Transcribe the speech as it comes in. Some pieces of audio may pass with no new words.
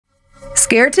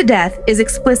Scared to Death is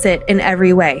explicit in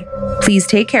every way. Please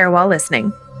take care while listening.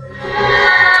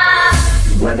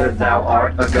 Whether thou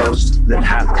art a ghost that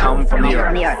hath come from the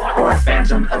earth, or a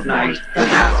phantom of night that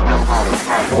hath no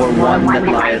hollow, or one that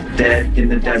lieth dead in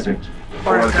the desert,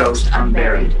 or a ghost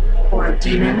unburied, or a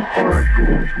demon, or a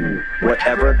ghoul,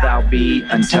 whatever thou be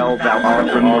until thou art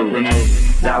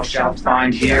removed, thou shalt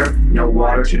find here no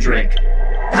water to drink.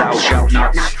 Thou shalt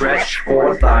not stretch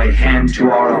forth thy hand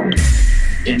to our own.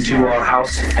 Into our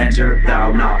house enter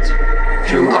thou not.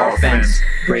 Through our fence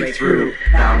break through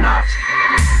thou not.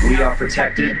 We are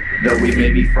protected, though we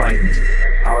may be frightened.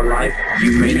 Our life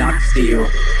you may not steal,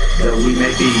 though we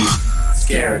may be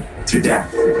scared to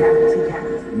death.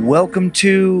 Welcome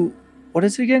to, what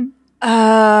is it again?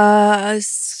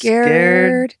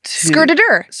 Scared to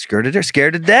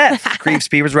death. Creeps,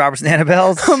 Peepers, Roberts, and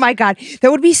Annabelles. Oh my God. That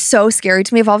would be so scary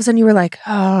to me if all of a sudden you were like,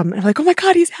 and I'm like, oh my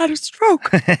God, he's had a stroke.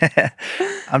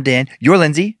 I'm Dan. You're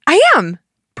Lindsay. I am.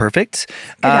 Perfect.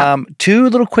 Two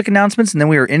little quick announcements, and then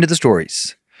we are into the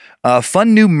stories.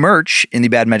 Fun new merch in the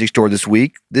Bad Magic store this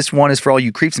week. This one is for all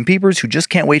you creeps and peepers who just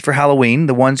can't wait for Halloween,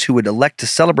 the ones who would elect to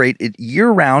celebrate it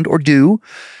year-round or do.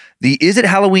 The Is It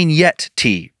Halloween Yet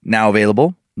tee, now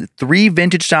available. The 3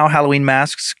 vintage-style Halloween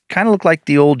masks kind of look like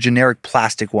the old generic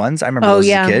plastic ones. I remember those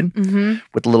as a kid. Mm-hmm.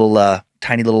 With the little,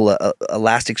 tiny little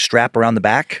elastic strap around the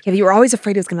back. Yeah, you were always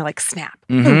afraid it was going to, like, snap.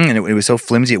 Mm-hmm. And it was so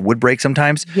flimsy it would break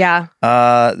sometimes. Yeah.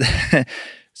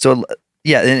 So,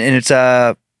 yeah, and it's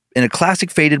in a classic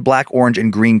faded black, orange,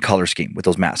 and green color scheme with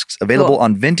those masks. Available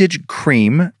on vintage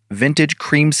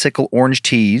creamsicle orange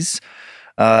tees.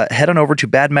 Head on over to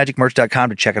badmagicmerch.com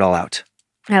to check it all out.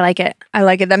 I like it.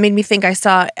 That made me think I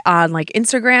saw on like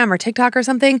Instagram or TikTok or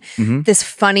something, this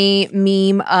funny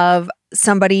meme of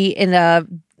somebody in a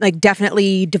like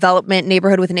definitely development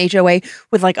neighborhood with an HOA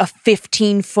with like a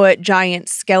 15-foot giant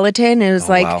skeleton. It was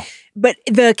wow. But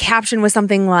the caption was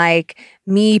something like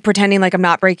me pretending like I'm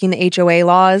not breaking the HOA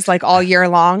laws like all year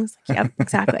long. Yeah,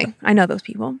 exactly. I know those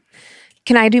people.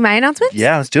 Can I do my announcements?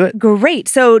 Yeah, let's do it. Great.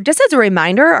 So just as a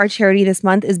reminder, our charity this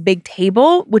month is Big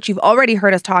Table, which you've already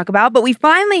heard us talk about, but we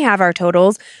finally have our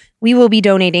totals. We will be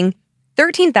donating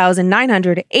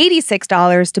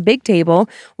 $13,986 to Big Table,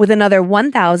 with another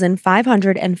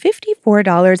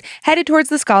 $1,554 headed towards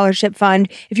the scholarship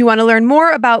fund. If you want to learn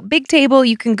more about Big Table,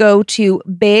 you can go to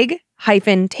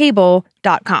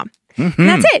big-table.com. And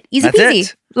that's it. Easy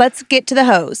peasy. Let's get to the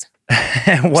hose.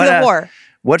 To the horror.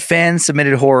 What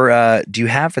fan-submitted horror do you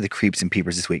have for the creeps and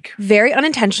peepers this week? Very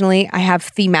unintentionally, I have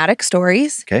thematic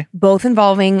stories. Okay. Both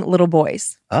involving little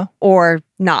boys. Oh. Or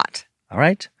not. All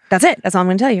right. That's it. That's all I'm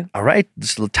going to tell you. All right.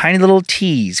 Just a tiny little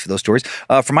tease for those stories.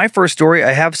 For my first story,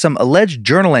 I have some alleged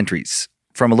journal entries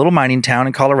from a little mining town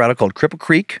in Colorado called Cripple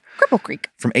Creek. Cripple Creek.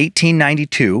 From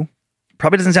 1892.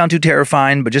 Probably doesn't sound too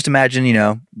terrifying, but just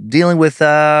imagine, dealing with,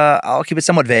 I'll keep it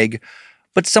somewhat vague,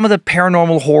 but some of the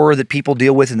paranormal horror that people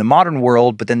deal with in the modern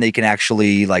world, but then they can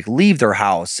actually like leave their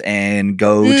house and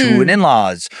go to an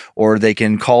in-laws, or they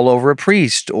can call over a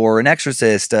priest or an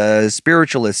exorcist, a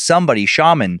spiritualist, somebody,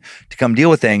 shaman to come deal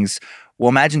with things. Well,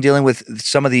 imagine dealing with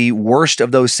some of the worst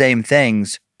of those same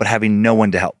things, but having no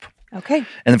one to help. Okay. And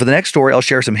then for the next story, I'll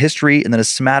share some history and then a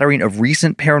smattering of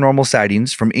recent paranormal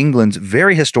sightings from England's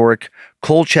very historic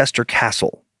Colchester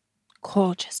Castle.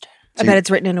 Colchester. I bet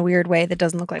it's written in a weird way that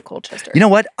doesn't look like Colchester. You know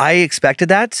what? I expected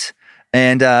that.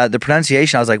 And the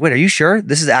pronunciation, I was like, wait, are you sure?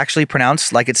 This is actually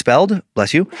pronounced like it's spelled?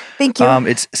 Bless you. Thank you.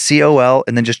 It's C-O-L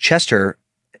and then just Chester.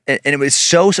 And it was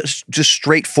so just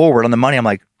straightforward on the money. I'm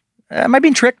like, am I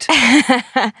being tricked?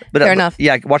 But, Fair enough.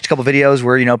 Yeah, I watched a couple videos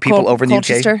where, people over in the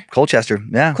UK. Colchester.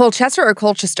 Yeah. Colchester or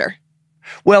Colchester?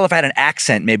 Well, if I had an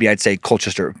accent, maybe I'd say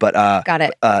Colchester. But got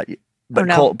it.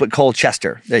 But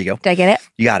Colchester. There you go. Did I get it?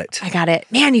 You got it. I got it.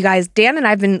 Man, you guys, Dan and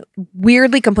I have been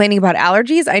weirdly complaining about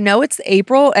allergies. I know it's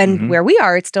April and where we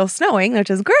are, it's still snowing, which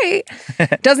is great.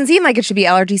 Doesn't seem like it should be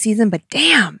allergy season, but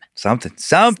damn.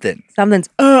 Something's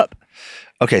up.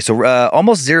 Okay, so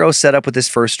almost zero set up with this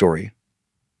first story.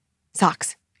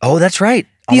 Socks. Oh, that's right.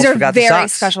 These are very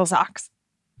special socks.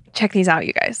 Check these out,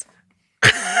 you guys.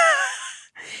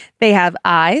 They have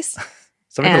eyes.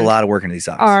 Somebody put a lot of work into these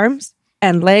socks. Arms.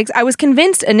 And legs. I was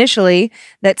convinced initially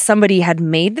that somebody had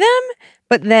made them,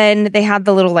 but then they had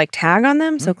the little like tag on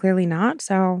them, so clearly not.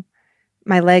 So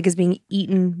my leg is being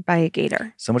eaten by a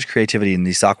gator. So much creativity in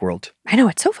the sock world. I know,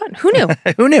 it's so fun. Who knew?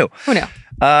 Who knew?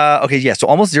 Okay, yeah, so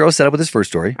almost zero set up with this first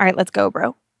story. All right, let's go,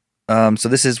 bro. So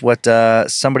this is what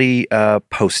somebody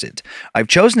posted. I've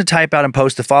chosen to type out and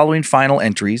post the following final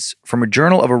entries from a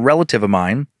journal of a relative of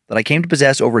mine that I came to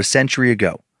possess over a century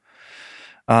ago.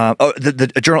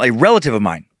 A journal, a relative of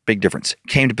mine big difference,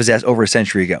 came to possess over a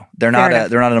century ago. They're not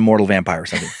an immortal vampire or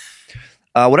something.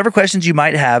 Whatever questions you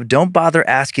might have, don't bother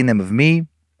asking them of me.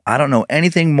 I don't know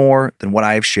anything more than what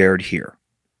I have shared here.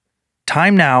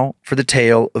 Time now for the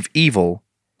tale of evil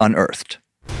unearthed.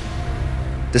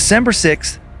 December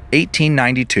 6th,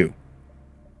 1892.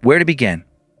 Where to begin?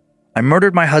 I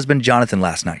murdered my husband Jonathan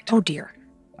last night. Oh dear.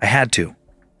 I had to.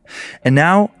 And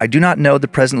now I do not know the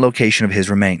present location of his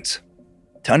remains.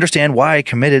 To understand why I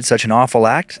committed such an awful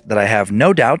act that I have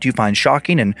no doubt you find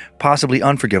shocking and possibly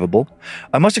unforgivable,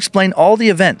 I must explain all the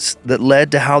events that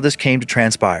led to how this came to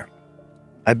transpire.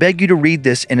 I beg you to read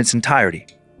this in its entirety.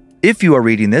 If you are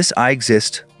reading this, I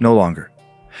exist no longer.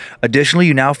 Additionally,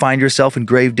 you now find yourself in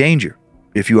grave danger.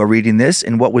 If you are reading this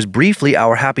in what was briefly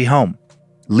our happy home,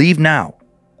 leave now.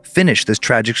 Finish this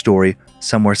tragic story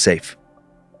somewhere safe.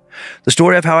 The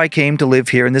story of how I came to live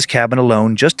here in this cabin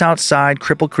alone just outside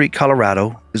Cripple Creek,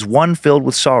 Colorado, is one filled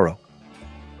with sorrow.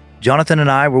 Jonathan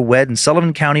and I were wed in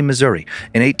Sullivan County, Missouri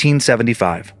in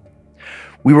 1875.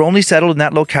 We were only settled in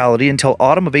that locality until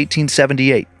autumn of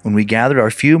 1878, when we gathered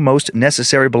our few most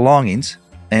necessary belongings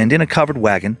and, in a covered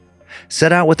wagon,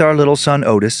 set out with our little son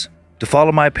Otis to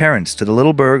follow my parents to the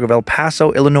little burg of El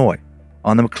Paso, Illinois,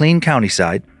 on the McLean County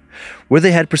side, where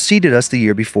they had preceded us the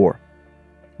year before.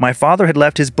 My father had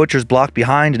left his butcher's block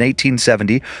behind in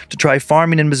 1870 to try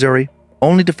farming in Missouri,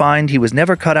 only to find he was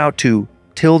never cut out to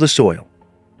till the soil.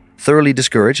 Thoroughly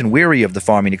discouraged and weary of the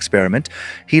farming experiment,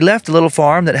 he left the little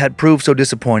farm that had proved so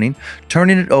disappointing,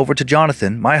 turning it over to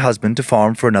Jonathan, my husband, to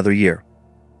farm for another year.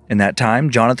 In that time,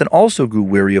 Jonathan also grew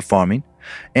weary of farming,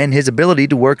 and his ability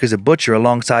to work as a butcher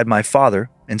alongside my father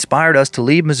inspired us to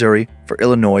leave Missouri for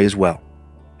Illinois as well.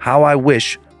 How I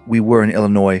wish we were in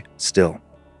Illinois still.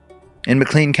 In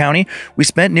McLean County, we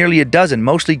spent nearly a dozen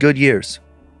mostly good years.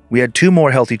 We had 2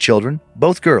 more healthy children,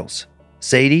 both girls,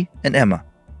 Sadie and Emma.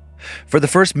 For the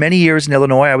first many years in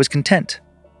Illinois, I was content.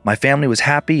 My family was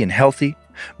happy and healthy,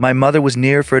 my mother was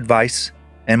near for advice,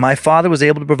 and my father was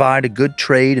able to provide a good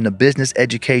trade and a business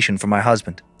education for my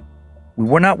husband. We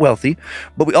were not wealthy,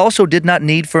 but we also did not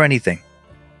need for anything.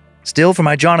 Still, for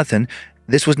my Jonathan,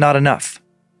 this was not enough.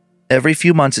 Every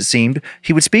few months, it seemed,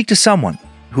 he would speak to someone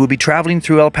who would be traveling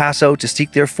through El Paso to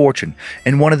seek their fortune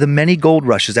in one of the many gold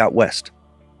rushes out west.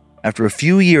 After a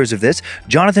few years of this,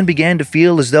 Jonathan began to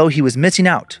feel as though he was missing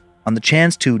out on the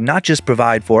chance to not just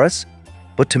provide for us,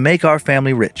 but to make our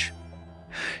family rich.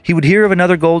 He would hear of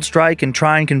another gold strike and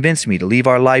try and convince me to leave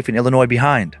our life in Illinois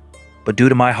behind, but due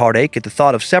to my heartache at the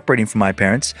thought of separating from my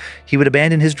parents, he would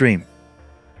abandon his dream.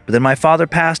 But then my father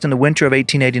passed in the winter of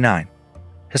 1889.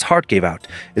 His heart gave out,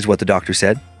 is what the doctor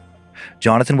said.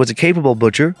 Jonathan was a capable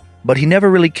butcher, but he never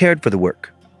really cared for the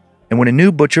work. And when a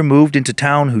new butcher moved into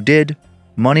town who did,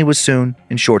 money was soon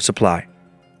in short supply.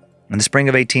 In the spring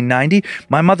of 1890,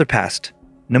 my mother passed,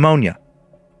 pneumonia.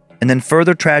 And then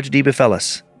further tragedy befell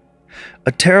us.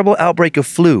 A terrible outbreak of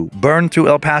flu burned through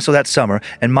El Paso that summer,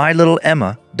 and my little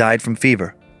Emma died from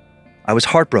fever. I was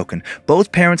heartbroken,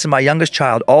 both parents and my youngest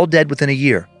child all dead within a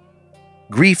year.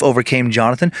 Grief overcame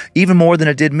Jonathan even more than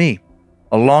it did me.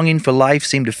 A longing for life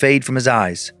seemed to fade from his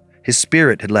eyes. His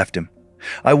spirit had left him.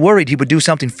 I worried he would do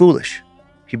something foolish.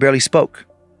 He barely spoke.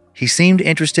 He seemed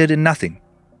interested in nothing.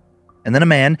 And then a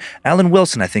man, Alan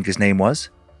Wilson I think his name was,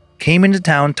 came into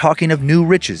town talking of new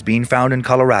riches being found in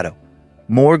Colorado.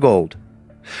 More gold.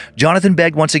 Jonathan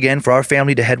begged once again for our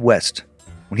family to head west.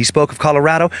 When he spoke of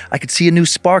Colorado, I could see a new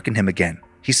spark in him again.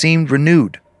 He seemed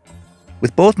renewed.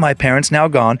 With both my parents now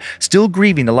gone, still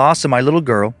grieving the loss of my little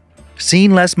girl,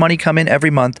 seeing less money come in every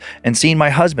month, and seeing my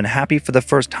husband happy for the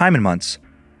first time in months,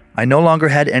 I no longer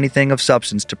had anything of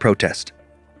substance to protest.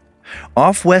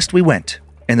 Off west we went,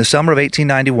 in the summer of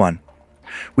 1891.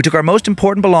 We took our most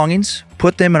important belongings,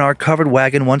 put them in our covered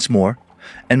wagon once more,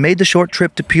 and made the short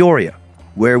trip to Peoria,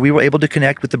 where we were able to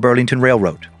connect with the Burlington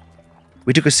Railroad.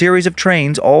 We took a series of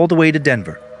trains all the way to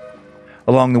Denver.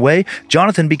 Along the way,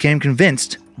 Jonathan became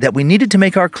convinced that we needed to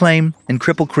make our claim in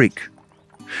Cripple Creek.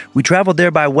 We traveled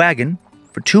there by wagon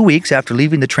for 2 weeks after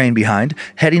leaving the train behind,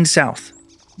 heading south.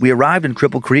 We arrived in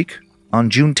Cripple Creek on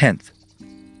June 10th.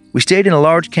 We stayed in a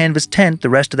large canvas tent the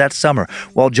rest of that summer,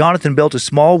 while Jonathan built a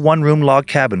small one-room log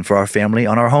cabin for our family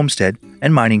on our homestead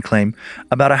and mining claim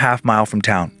about a half-mile from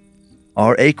town.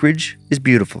 Our acreage is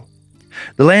beautiful.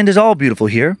 The land is all beautiful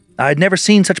here. I had never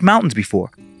seen such mountains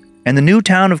before. And the new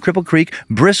town of Cripple Creek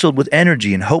bristled with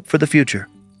energy and hope for the future.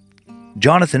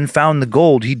 Jonathan found the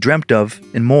gold he dreamt of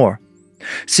and more.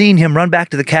 Seeing him run back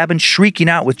to the cabin shrieking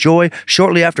out with joy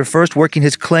shortly after first working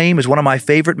his claim is one of my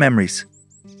favorite memories.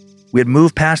 We had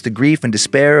moved past the grief and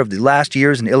despair of the last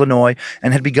years in Illinois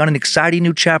and had begun an exciting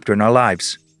new chapter in our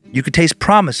lives. You could taste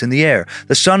promise in the air.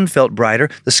 The sun felt brighter,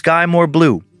 the sky more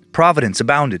blue. Providence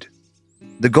abounded.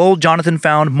 The gold Jonathan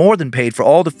found more than paid for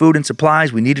all the food and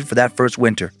supplies we needed for that first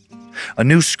winter. A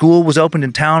new school was opened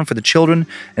in town for the children,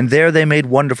 and there they made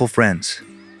wonderful friends.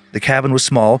 The cabin was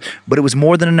small, but it was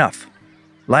more than enough.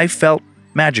 Life felt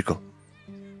magical.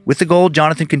 With the gold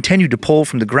Jonathan continued to pull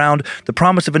from the ground, the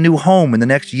promise of a new home in the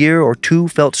next year or two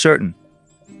felt certain.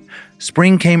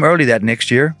 Spring came early that next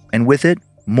year, and with it,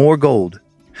 more gold.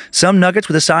 Some nuggets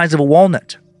were the size of a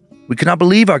walnut. We could not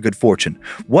believe our good fortune.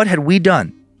 What had we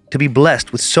done to be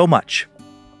blessed with so much?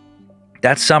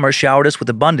 That summer showered us with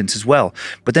abundance as well,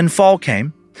 but then fall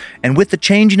came, and with the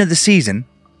changing of the season,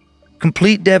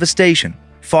 complete devastation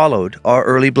followed our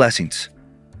early blessings.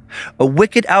 A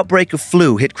wicked outbreak of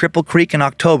flu hit Cripple Creek in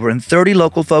October, and 30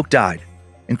 local folk died,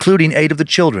 including 8 of the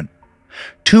children.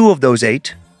 2 of those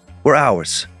 8 were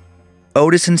ours.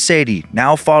 Otis and Sadie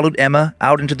now followed Emma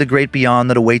out into the great beyond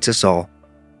that awaits us all.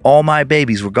 All my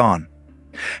babies were gone.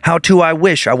 How too I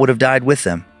wish I would have died with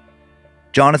them.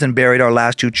 Jonathan buried our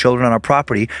last 2 children on our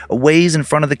property a ways in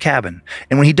front of the cabin,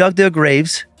 and when he dug their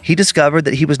graves, he discovered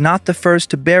that he was not the first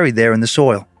to bury there in the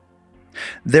soil.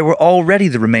 There were already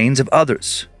the remains of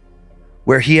others,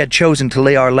 where he had chosen to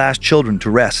lay our last children to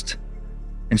rest.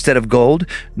 Instead of gold,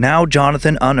 now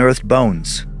Jonathan unearthed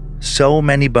bones. So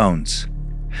many bones.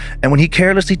 And when he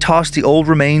carelessly tossed the old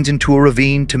remains into a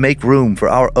ravine to make room for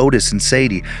our Otis and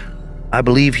Sadie, I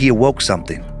believe he awoke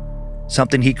something.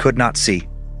 Something he could not see.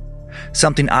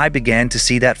 Something I began to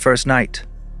see that first night.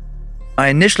 I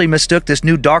initially mistook this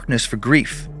new darkness for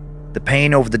grief. The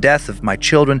pain over the death of my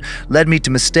children led me to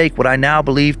mistake what I now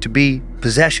believe to be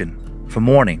possession for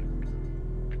mourning.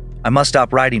 I must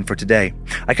stop writing for today.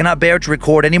 I cannot bear to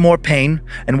record any more pain,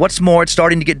 and what's more, it's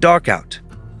starting to get dark out.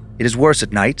 It is worse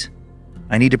at night.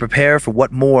 I need to prepare for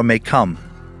what more may come.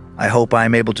 I hope I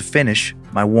am able to finish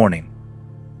my warning.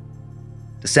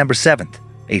 December 7th,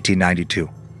 1892.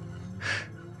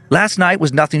 Last night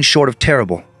was nothing short of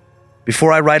terrible.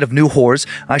 Before I write of new horrors,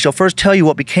 I shall first tell you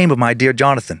what became of my dear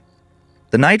Jonathan.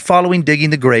 The night following digging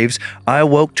the graves, I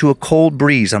awoke to a cold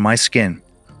breeze on my skin.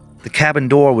 The cabin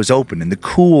door was open, and the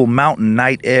cool mountain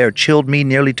night air chilled me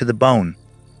nearly to the bone.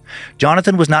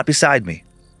 Jonathan was not beside me,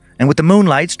 and with the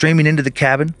moonlight streaming into the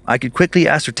cabin, I could quickly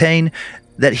ascertain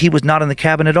that he was not in the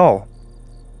cabin at all.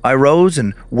 I rose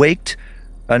and waked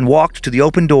and walked to the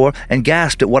open door and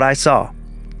gasped at what I saw.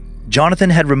 Jonathan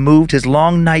had removed his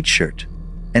long nightshirt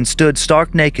and stood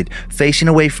stark naked, facing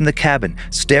away from the cabin,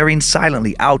 staring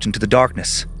silently out into the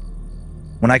darkness.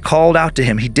 When I called out to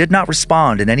him, he did not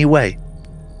respond in any way,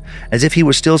 as if he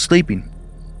were still sleeping.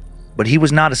 But he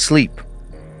was not asleep.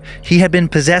 He had been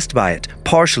possessed by it,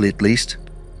 partially at least.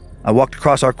 I walked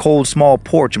across our cold, small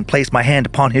porch and placed my hand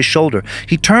upon his shoulder.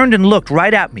 He turned and looked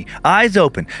right at me, eyes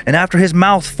open, and after his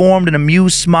mouth formed an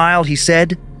amused smile, he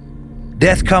said,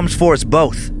 "Death comes for us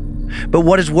both. But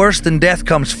what is worse than death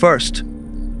comes first.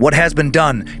 What has been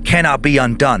done cannot be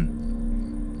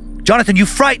undone." "Jonathan, you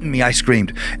frighten me," I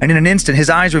screamed, and in an instant his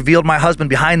eyes revealed my husband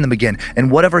behind them again,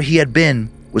 and whatever he had been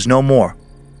was no more.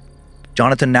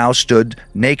 Jonathan now stood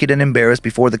naked and embarrassed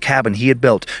before the cabin he had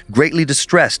built, greatly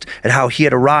distressed at how he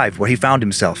had arrived where he found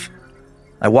himself.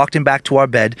 I walked him back to our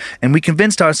bed, and we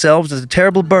convinced ourselves that the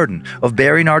terrible burden of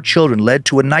burying our children led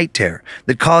to a night terror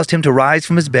that caused him to rise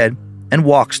from his bed and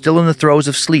walk, still in the throes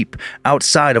of sleep,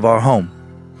 outside of our home.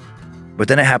 But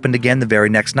then it happened again the very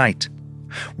next night.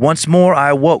 Once more I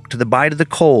awoke to the bite of the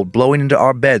cold blowing into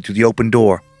our bed through the open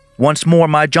door. Once more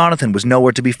my Jonathan was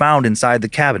nowhere to be found inside the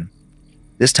cabin.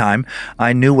 This time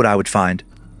I knew what I would find.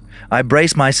 I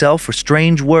braced myself for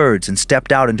strange words and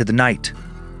stepped out into the night.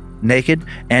 Naked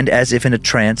and as if in a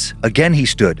trance, again he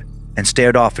stood and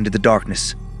stared off into the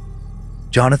darkness.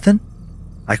 "Jonathan?"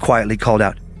 I quietly called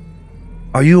out.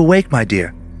 "Are you awake, my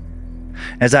dear?"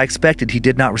 As I expected, he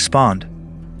did not respond.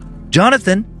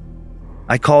 "Jonathan?"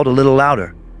 I called a little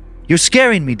louder. "You're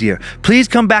scaring me, dear. Please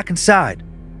come back inside."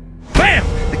 Bam!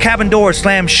 The cabin door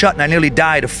slammed shut and I nearly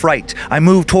died of fright. I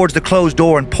moved towards the closed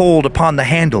door and pulled upon the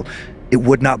handle. It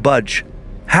would not budge.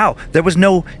 How? There was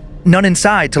none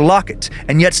inside to lock it,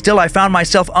 and yet still I found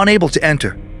myself unable to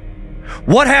enter.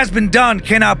 "What has been done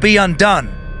cannot be undone."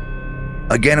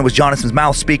 Again it was Jonathan's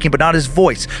mouth speaking, but not his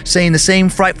voice, saying the same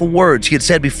frightful words he had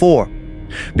said before.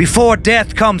 "Before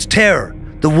death comes terror,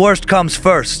 the worst comes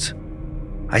first."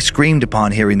 I screamed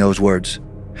upon hearing those words.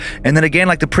 And then again,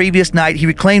 like the previous night, he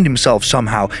reclaimed himself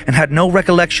somehow and had no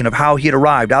recollection of how he had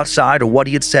arrived outside or what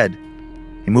he had said.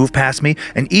 He moved past me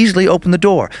and easily opened the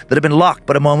door that had been locked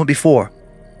but a moment before.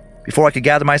 Before I could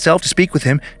gather myself to speak with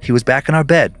him, he was back in our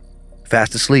bed,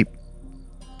 fast asleep.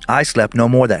 I slept no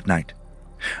more that night.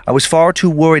 I was far too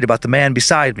worried about the man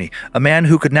beside me, a man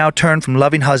who could now turn from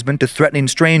loving husband to threatening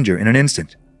stranger in an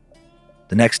instant.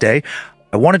 The next day,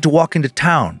 I wanted to walk into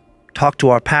town, talk to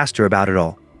our pastor about it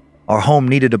all. Our home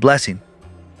needed a blessing.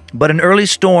 But an early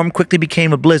storm quickly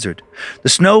became a blizzard. The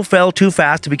snow fell too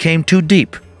fast and became too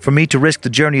deep for me to risk the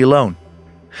journey alone.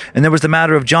 And there was the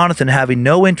matter of Jonathan having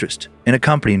no interest in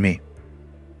accompanying me.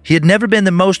 He had never been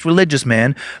the most religious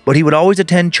man, but he would always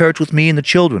attend church with me and the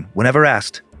children whenever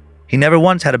asked. He never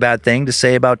once had a bad thing to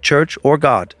say about church or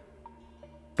God.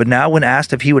 But now when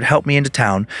asked if he would help me into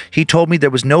town, he told me there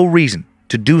was no reason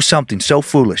to do something so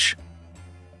foolish.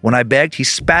 When I begged, he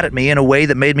spat at me in a way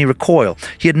that made me recoil.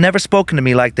 He had never spoken to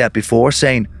me like that before,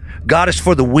 saying, "God is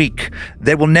for the weak.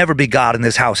 There will never be God in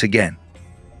this house again."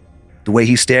 The way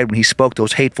he stared when he spoke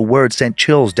those hateful words sent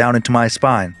chills down into my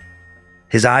spine.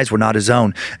 His eyes were not his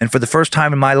own, and for the first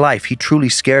time in my life, he truly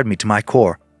scared me to my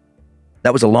core.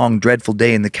 That was a long, dreadful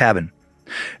day in the cabin.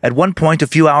 At one point, a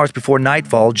few hours before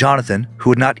nightfall, Jonathan, who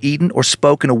had not eaten or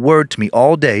spoken a word to me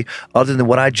all day other than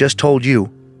what I just told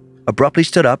you, abruptly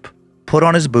stood up, put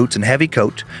on his boots and heavy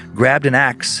coat, grabbed an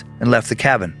axe, and left the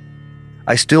cabin.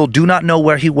 I still do not know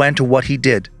where he went or what he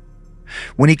did.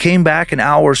 When he came back an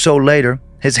hour or so later,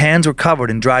 his hands were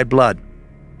covered in dried blood.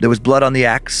 There was blood on the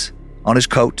axe, on his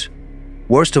coat.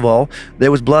 Worst of all,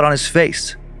 there was blood on his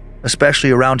face,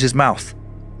 especially around his mouth.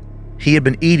 He had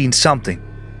been eating something.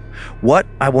 What,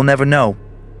 I will never know.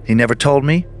 He never told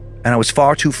me, and I was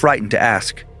far too frightened to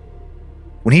ask.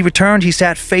 When he returned, he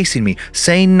sat facing me,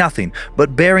 saying nothing,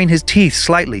 but baring his teeth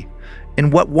slightly, in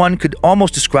what one could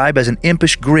almost describe as an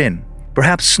impish grin.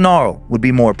 Perhaps snarl would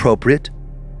be more appropriate.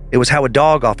 It was how a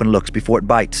dog often looks before it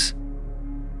bites.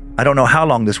 I don't know how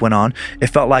long this went on. It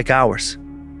felt like hours.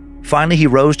 Finally, he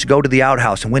rose to go to the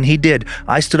outhouse, and when he did,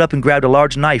 I stood up and grabbed a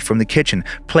large knife from the kitchen,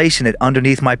 placing it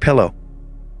underneath my pillow.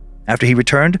 After he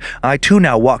returned, I too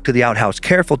now walked to the outhouse,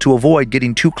 careful to avoid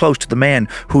getting too close to the man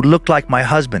who looked like my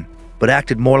husband, but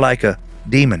acted more like a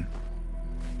demon.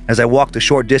 As I walked the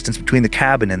short distance between the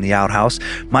cabin and the outhouse,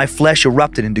 my flesh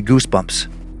erupted into goosebumps.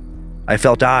 I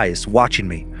felt eyes watching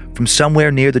me from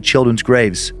somewhere near the children's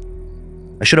graves.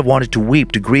 I should have wanted to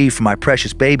weep to grieve for my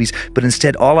precious babies, but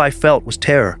instead all I felt was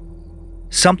terror.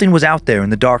 Something was out there in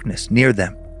the darkness, near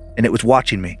them, and it was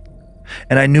watching me.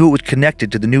 And I knew it was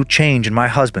connected to the new change in my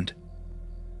husband.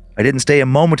 I didn't stay a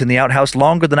moment in the outhouse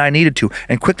longer than I needed to,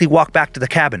 and quickly walked back to the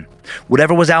cabin.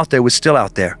 Whatever was out there was still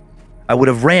out there. I would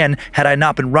have ran had I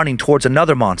not been running towards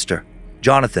another monster,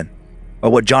 Jonathan, or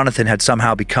what Jonathan had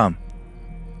somehow become.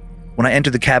 When I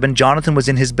entered the cabin, Jonathan was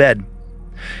in his bed.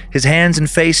 His hands and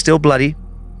face still bloody.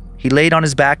 He laid on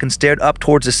his back and stared up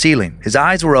towards the ceiling. His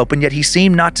eyes were open, yet he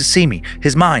seemed not to see me.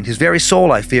 His mind, his very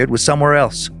soul, I feared, was somewhere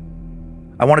else.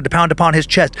 I wanted to pound upon his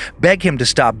chest, beg him to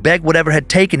stop, beg whatever had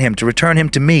taken him to return him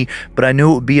to me, but I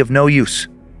knew it would be of no use.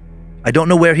 I don't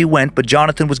know where he went, but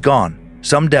Jonathan was gone.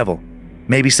 Some devil,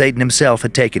 maybe Satan himself,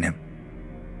 had taken him.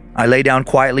 I lay down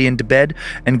quietly into bed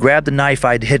and grabbed the knife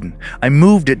I had hidden. I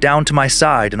moved it down to my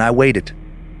side and I waited.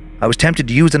 I was tempted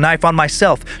to use the knife on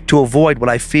myself to avoid what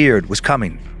I feared was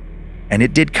coming. And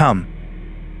it did come.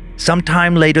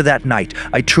 Sometime later that night,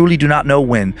 I truly do not know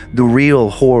when, the real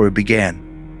horror began.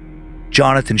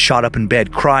 Jonathan shot up in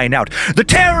bed, crying out, "The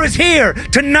terror is here!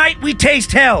 Tonight we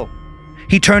taste hell!"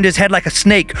 He turned his head like a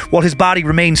snake while his body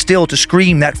remained still to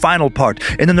scream that final part,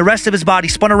 and then the rest of his body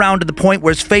spun around to the point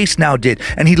where his face now did,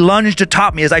 and he lunged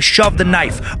atop me as I shoved the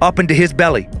knife up into his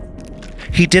belly.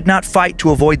 He did not fight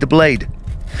to avoid the blade.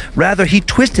 Rather, he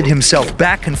twisted himself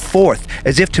back and forth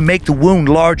as if to make the wound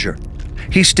larger.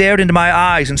 He stared into my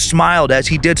eyes and smiled as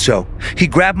he did so. He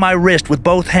grabbed my wrist with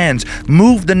both hands,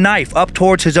 moved the knife up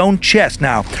towards his own chest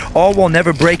now, all while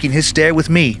never breaking his stare with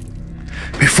me.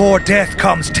 "Before death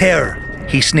comes terror,"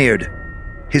 he sneered.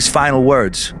 His final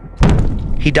words.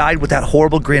 He died with that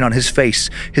horrible grin on his face,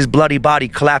 his bloody body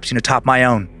collapsing atop my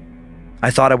own. I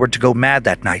thought I were to go mad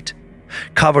that night.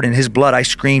 Covered in his blood, I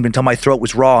screamed until my throat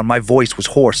was raw and my voice was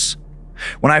hoarse.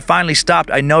 When I finally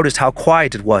stopped, I noticed how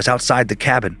quiet it was outside the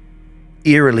cabin.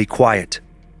 Eerily quiet.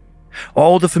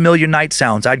 All the familiar night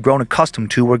sounds I'd grown accustomed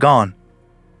to were gone.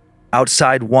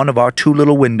 Outside one of our two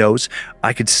little windows,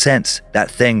 I could sense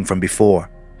that thing from before,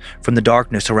 from the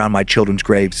darkness around my children's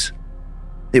graves.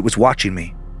 It was watching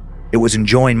me. It was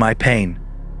enjoying my pain.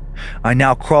 I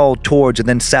now crawled towards and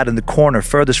then sat in the corner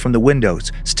furthest from the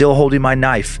windows, still holding my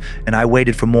knife, and I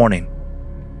waited for morning.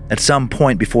 At some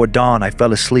point before dawn, I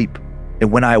fell asleep,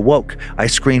 and when I awoke, I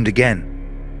screamed again.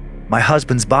 My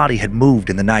husband's body had moved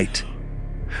in the night.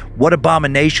 What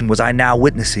abomination was I now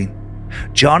witnessing?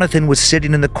 Jonathan was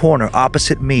sitting in the corner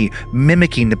opposite me,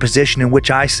 mimicking the position in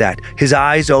which I sat, his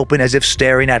eyes open as if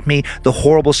staring at me, the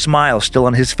horrible smile still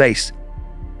on his face.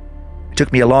 It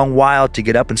took me a long while to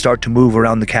get up and start to move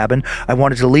around the cabin. I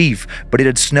wanted to leave, but it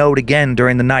had snowed again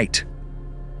during the night.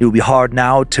 It would be hard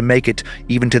now to make it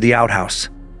even to the outhouse.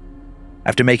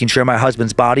 After making sure my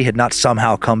husband's body had not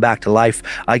somehow come back to life,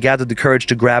 I gathered the courage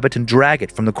to grab it and drag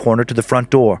it from the corner to the front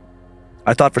door.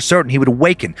 I thought for certain he would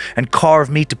awaken and carve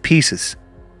me to pieces.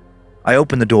 I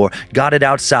opened the door, got it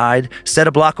outside, set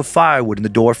a block of firewood in the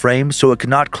door frame so it could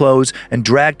not close, and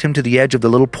dragged him to the edge of the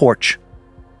little porch.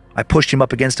 I pushed him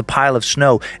up against a pile of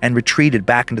snow and retreated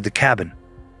back into the cabin.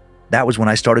 That was when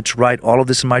I started to write all of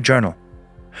this in my journal.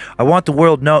 I want the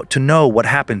world to know what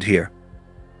happened here.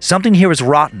 Something here is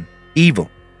rotten,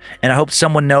 evil, and I hope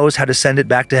someone knows how to send it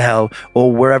back to hell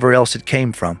or wherever else it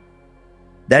came from.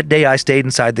 That day I stayed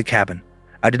inside the cabin.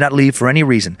 I did not leave for any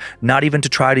reason, not even to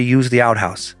try to use the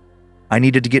outhouse. I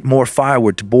needed to get more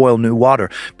firewood to boil new water,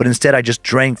 but instead I just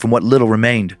drank from what little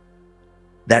remained.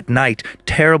 That night,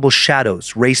 terrible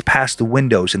shadows raced past the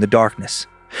windows in the darkness.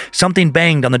 Something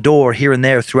banged on the door here and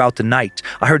there throughout the night.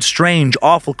 I heard strange,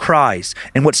 awful cries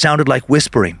and what sounded like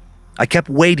whispering. I kept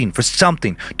waiting for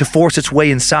something to force its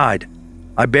way inside.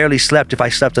 I barely slept if I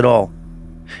slept at all.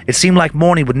 It seemed like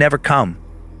morning would never come.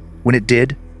 When it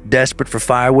did, desperate for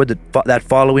firewood that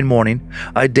following morning,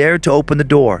 I dared to open the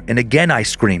door, and again I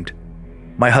screamed.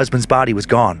 My husband's body was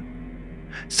gone.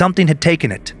 Something had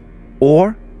taken it,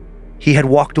 or he had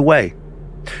walked away.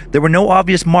 There were no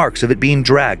obvious marks of it being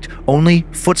dragged, only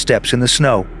footsteps in the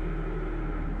snow.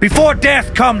 Before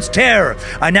death comes terror,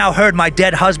 I now heard my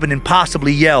dead husband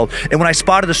impossibly yell, and when I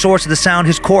spotted the source of the sound,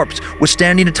 his corpse was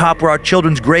standing atop where our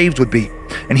children's graves would be,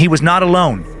 and he was not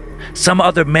alone. Some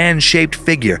other man-shaped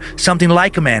figure, something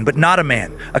like a man but not a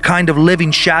man, a kind of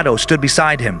living shadow stood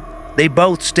beside him. They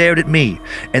both stared at me,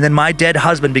 and then my dead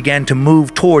husband began to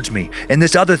move towards me, and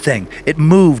this other thing, it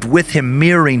moved with him,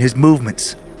 mirroring his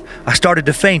movements. I started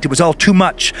to faint. It was all too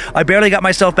much. I barely got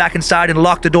myself back inside and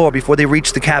locked the door before they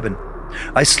reached the cabin.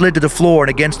 I slid to the floor and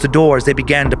against the door as they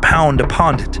began to pound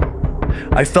upon it.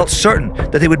 I felt certain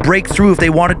that they would break through if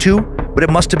they wanted to, but it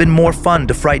must have been more fun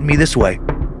to frighten me this way.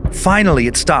 Finally,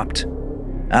 it stopped.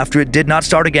 After it did not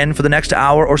start again for the next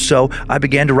hour or so, I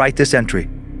began to write this entry.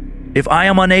 If I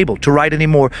am unable to write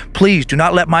anymore, please do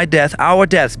not let my death, our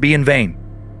deaths, be in vain.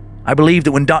 I believe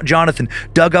that when Jonathan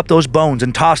dug up those bones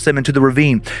and tossed them into the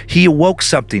ravine, he awoke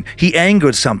something, he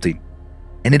angered something,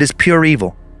 and it is pure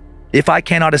evil. If I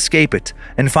cannot escape it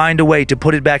and find a way to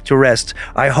put it back to rest,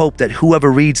 I hope that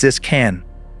whoever reads this can.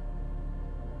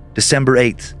 December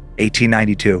 8th,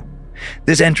 1892.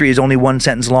 This entry is only one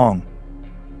sentence long.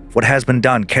 What has been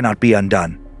done cannot be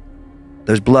undone.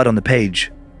 There's blood on the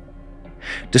page.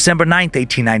 December 9th,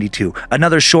 1892.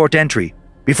 Another short entry.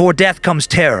 Before death comes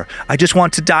terror. I just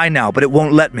want to die now, but it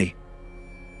won't let me.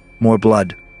 More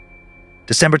blood.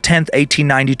 December 10th,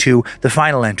 1892. The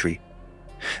final entry.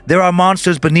 There are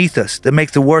monsters beneath us that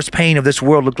make the worst pain of this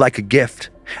world look like a gift.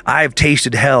 I have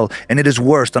tasted hell, and it is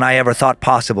worse than I ever thought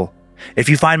possible. If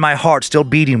you find my heart still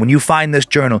beating when you find this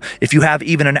journal, if you have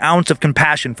even an ounce of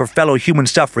compassion for fellow human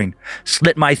suffering,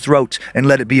 slit my throat and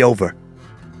let it be over.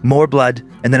 More blood,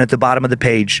 and then at the bottom of the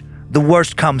page, the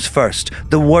worst comes first.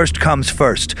 The worst comes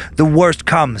first. The worst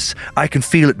comes. I can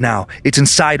feel it now. It's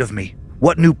inside of me.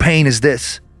 What new pain is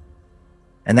this?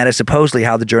 And that is supposedly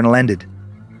how the journal ended.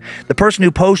 The person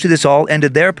who posted this all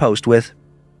ended their post with,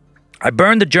 I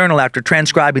burned the journal after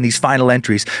transcribing these final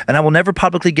entries, and I will never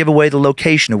publicly give away the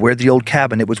location of where the old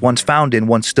cabin it was once found in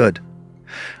once stood.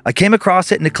 I came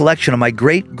across it in a collection on my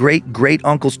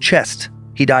great-great-great-uncle's chest.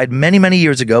 He died many, many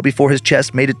years ago before his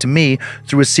chest made it to me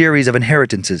through a series of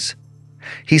inheritances.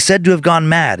 He's said to have gone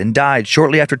mad and died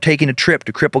shortly after taking a trip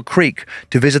to Cripple Creek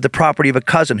to visit the property of a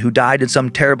cousin who died in some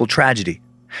terrible tragedy.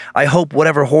 I hope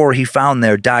whatever horror he found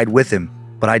there died with him,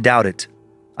 but I doubt it.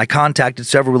 I contacted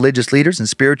several religious leaders and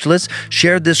spiritualists,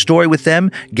 shared this story with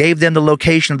them, gave them the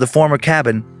location of the former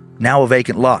cabin, now a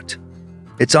vacant lot.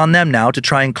 It's on them now to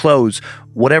try and close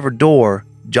whatever door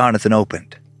Jonathan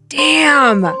opened.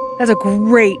 Damn! That's a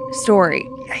great story.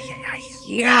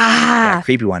 Yeah.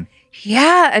 Creepy one.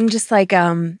 Yeah, and just like,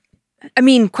 I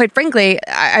mean, quite frankly,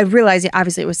 I realize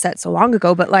obviously it was set so long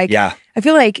ago, but like, yeah. I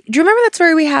feel like, do you remember that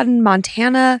story we had in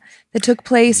Montana that took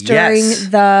place during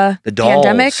the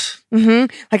pandemic?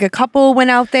 Mm-hmm. Like a couple went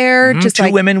out there. Just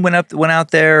two women went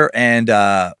out there, and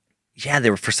yeah, they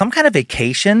were for some kind of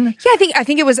vacation. Yeah, I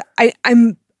think it was.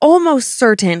 I'm almost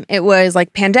certain it was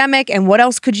like pandemic, and what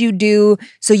else could you do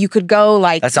so you could go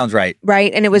like that sounds right,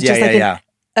 right? And it was just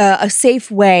a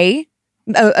safe way.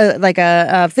 like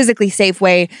a physically safe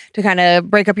way to kind of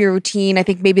break up your routine. I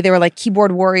think maybe they were like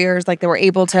keyboard warriors, like they were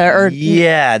able to, or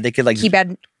they could like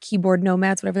keyboard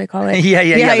nomads, whatever they call it.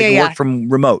 They could work from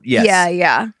remote. Yes.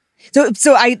 Yeah.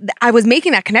 So I was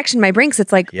making that connection in my brain because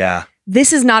it's like,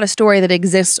 this is not a story that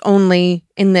exists only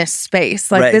in this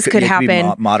space. Like this could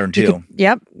happen. Modern too.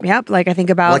 Yep. Like I think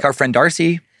about like our friend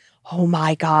Darcy. Oh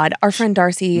my God, our friend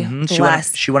Darcy. She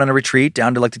went on a retreat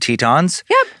down to like the Tetons.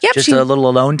 Yep. Just a little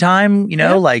alone time,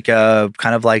 like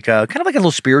kind of like a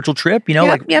little spiritual trip,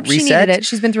 like reset. She needed it.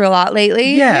 She's been through a lot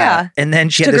lately. Yeah. And then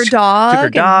she took her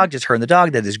dog. Just her and the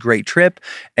dog. They had this great trip.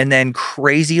 And then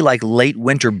crazy like late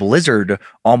winter blizzard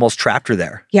almost trapped her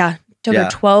there. Yeah. Took her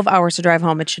 12 hours to drive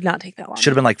home. It should not take that long.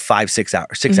 Should have been like 6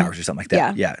 hours or something like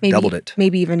that. Yeah. Maybe, doubled it.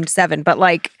 Maybe even 7, but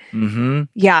like,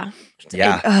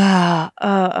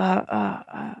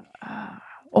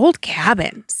 old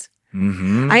cabins.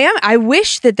 I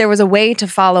wish that there was a way to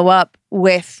follow up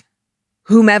with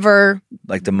whomever,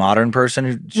 like the modern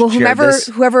person who whomever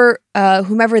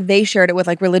they shared it with,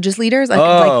 like religious leaders.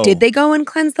 Like, did they go and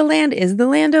cleanse the land? Is the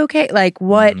land okay? Like,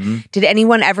 what did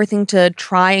anyone ever think to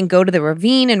try and go to the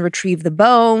ravine and retrieve the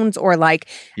bones? Or like,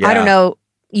 I don't know,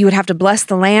 you would have to bless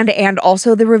the land and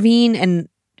also the ravine, and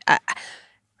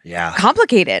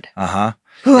complicated. What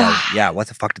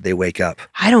the fuck did they wake up?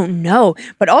 I don't know,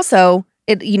 but also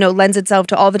it lends itself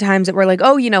to all the times that we're like,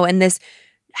 and this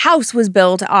house was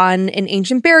built on an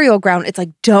ancient burial ground. It's like,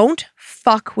 don't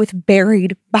fuck with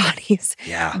buried bodies.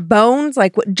 Bones,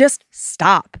 like, just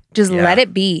stop. Just let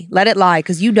it be. Let it lie,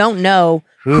 because you don't know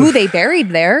who they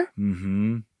buried there.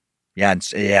 Nope.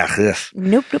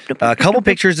 A couple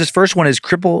pictures. This first one is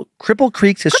Cripple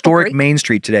Creek's historic Main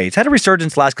Street today. It's had a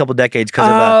resurgence the last couple decades because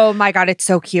of. Oh my God, it's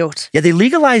so cute. Yeah, they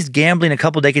legalized gambling a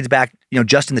couple decades back.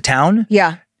 Just in the town.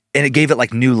 Yeah. And it gave it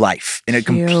like new life, and it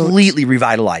completely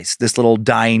revitalized this little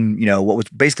dying, what was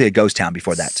basically a ghost town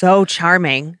before that. So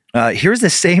charming. Here's the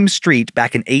same street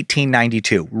back in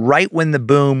 1892, right when the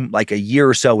boom, like a year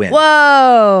or so in.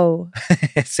 Whoa.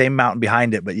 Same mountain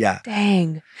behind it, but yeah.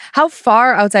 Dang. How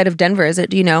far outside of Denver is it?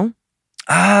 Do you know?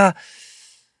 How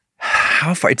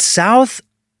far? It's south.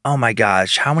 Oh my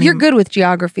gosh. How many? You're good with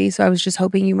geography, so I was just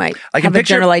hoping you might have a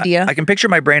general idea. I can picture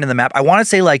my brain in the map. I want to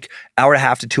say like hour and a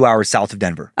half to 2 hours south of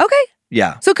Denver. Okay.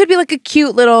 Yeah. So it could be like a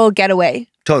cute little getaway.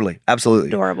 Totally. Absolutely.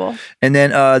 Adorable. And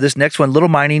then this next one, little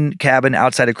mining cabin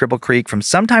outside of Cripple Creek from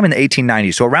sometime in the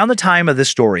 1890s. So around the time of this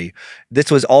story,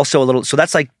 this was also a little, so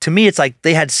that's like, to me, it's like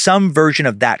they had some version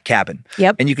of that cabin.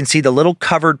 Yep. And you can see the little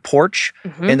covered porch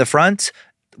in the front,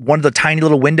 one of the tiny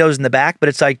little windows in the back, but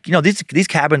it's like, these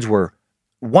cabins were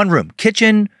one room,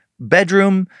 kitchen,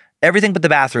 bedroom, everything but the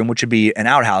bathroom, which would be an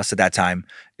outhouse at that time,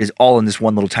 is all in this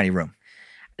one little tiny room.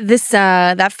 This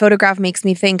that photograph makes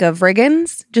me think of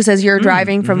Riggins. Just as you're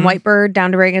driving from Whitebird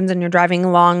down to Riggins, and you're driving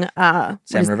along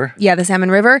Salmon River. Yeah, the Salmon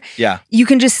River. Yeah, you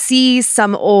can just see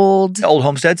some old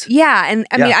homesteads. Yeah, and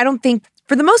I mean, I don't think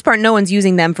for the most part no one's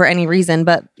using them for any reason,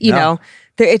 but you know,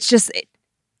 it's just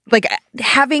like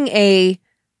having a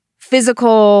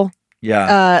physical.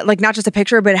 Yeah. Like not just a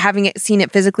picture, but having seen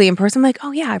it physically in person, like,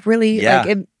 oh yeah, I've really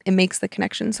like it makes the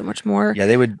connection so much more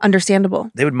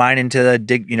understandable. They would mine into the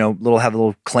dig, have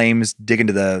little claims, dig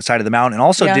into the side of the mountain, and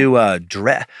also do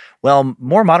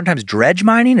more modern times dredge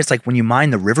mining. It's like when you mine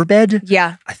the riverbed.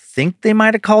 Yeah. I think they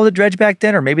might have called it dredge back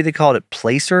then, or maybe they called it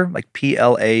placer, like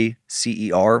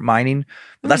PLACER mining.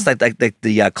 But that's like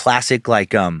the classic,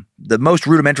 like the most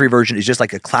rudimentary version is just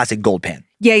like a classic gold pan.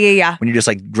 Yeah. When you're just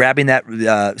like grabbing that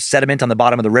sediment on the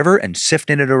bottom of the river and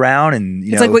sifting it around, and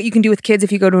it's like what you can do with kids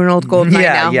if you go to an old gold mine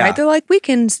now, right? They're like, we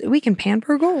can pan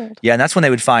for gold. Yeah, and that's when they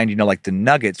would find, like the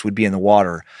nuggets would be in the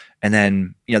water, and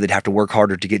then they'd have to work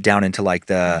harder to get down into like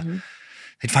the.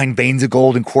 They'd find veins of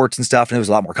gold and quartz and stuff, and it was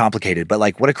a lot more complicated. But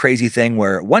like, what a crazy thing!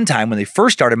 Where one time when they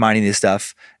first started mining this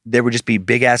stuff, there would just be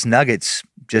big ass nuggets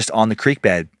just on the creek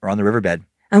bed or on the riverbed.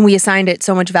 And we assigned it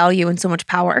so much value and so much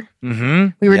power.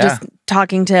 We were just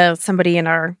talking to somebody in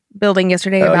our building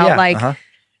yesterday about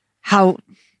how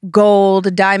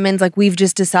gold, diamonds, like we've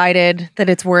just decided that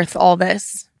it's worth all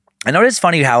this. I know it's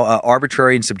funny how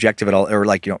arbitrary and subjective it all, or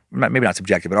like, maybe not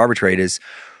subjective, but arbitrary it is,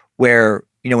 where,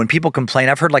 when people complain,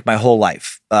 I've heard like my whole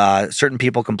life, certain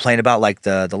people complain about like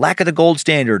the lack of the gold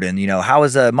standard, and, how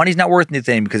is money's not worth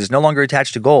anything because it's no longer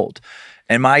attached to gold.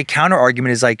 And my counter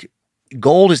argument is like,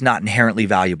 gold is not inherently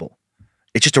valuable.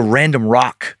 It's just a random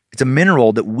rock. It's a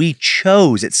mineral that we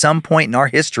chose at some point in our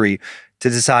history to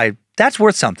decide that's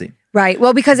worth something. Right.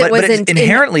 Well, because it wasn't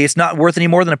inherently, it's not worth any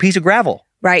more than a piece of gravel.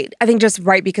 Right. I think just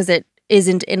because it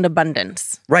isn't in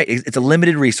abundance. Right. It's a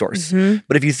limited resource.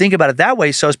 But if you think about it that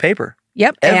way, so is paper.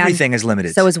 Yep. Everything is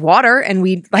limited. So is water. And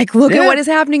we look at what is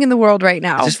happening in the world right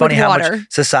now. It's just funny how water.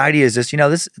 much society is just,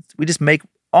 we just make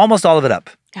almost all of it up.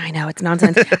 I know, it's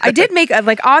nonsense. I did make,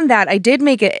 on that, I did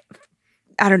make it,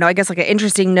 I don't know, I guess an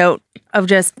interesting note of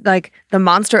just the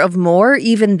monster of more.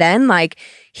 Even then,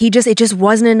 it just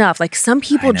wasn't enough. Some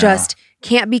people just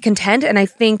can't be content. And I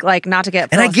think not to get,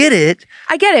 and I get it,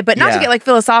 but not to get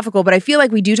philosophical, but I feel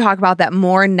like we do talk about that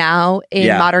more now in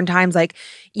modern times,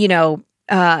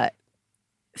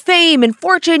 fame and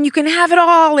fortune, you can have it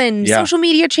all, and social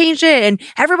media changed it, and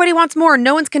everybody wants more, and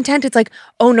no one's content. It's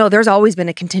oh no, there's always been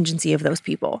a contingency of those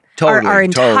people. Our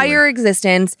entire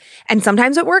existence. And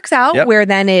sometimes it works out where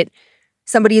then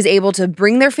somebody is able to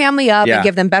bring their family up and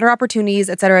give them better opportunities,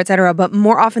 et cetera, et cetera. But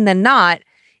more often than not,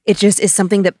 it just is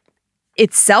something that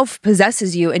itself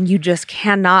possesses you, and you just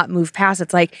cannot move past.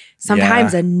 It's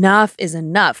sometimes enough is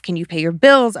enough. Can you pay your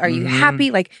bills? Are you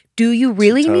happy? Do you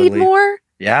really need more?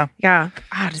 Yeah. Yeah.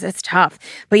 That's tough.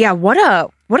 But yeah, what a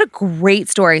great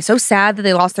story. So sad that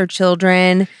they lost their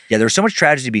children. Yeah, there was so much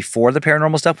tragedy before the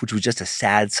paranormal stuff, which was just a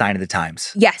sad sign of the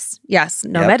times. Yes.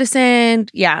 No medicine.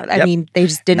 Yeah. I mean, they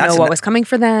just didn't know what was coming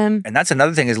for them. And that's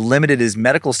another thing, as limited as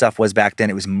medical stuff was back then,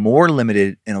 it was more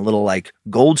limited in a little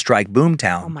gold strike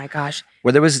boomtown. Oh my gosh.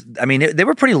 Where there was, they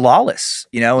were pretty lawless,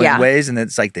 in ways. And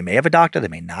it's they may have a doctor, they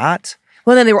may not.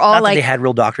 Well, then they were all Not that they had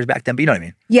real doctors back then, but you know what I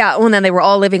mean? Yeah. Well, and then they were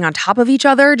all living on top of each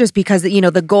other just because,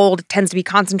 the gold tends to be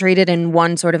concentrated in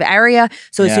one sort of area.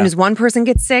 So as soon as one person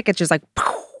gets sick, it's just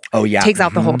takes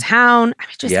out the whole town. I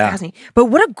mean, just fascinating. But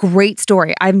what a great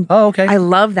story. okay. I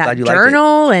love that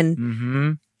journal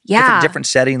and different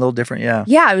setting, a little different. Yeah.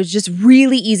 Yeah. It was just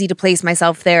really easy to place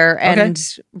myself there and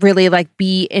really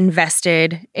be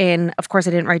invested in, of course,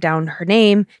 I didn't write down her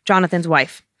name, Jonathan's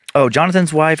wife. Oh,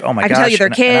 Jonathan's wife. Oh my gosh. I can tell you their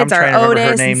kids are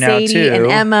Otis and Sadie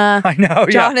and Emma. I know.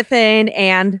 Jonathan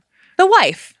and the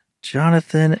wife.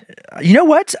 Jonathan. You know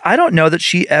what? I don't know that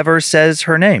she ever says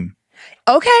her name.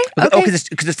 Okay. Oh, because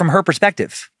it's from her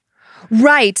perspective.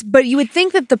 Right. But you would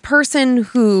think that the person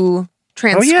who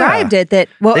transcribed it, they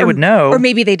would know. Or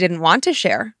maybe they didn't want to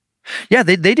share. Yeah,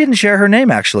 they didn't share her name,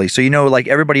 actually. So,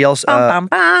 everybody else. Bum,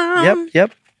 bum, bum.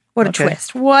 Yep. What a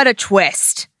twist. What a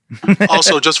twist.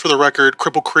 Also, just for the record,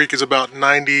 Cripple Creek is about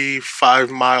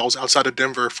 95 miles outside of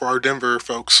Denver for our Denver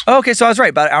folks. Oh, okay, so I was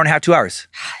right. About an hour and a half, 2 hours.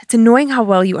 It's annoying how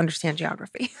well you understand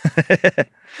geography.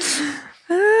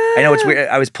 I know, it's weird.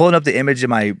 I was pulling up the image in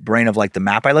my brain of the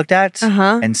map I looked at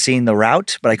and seeing the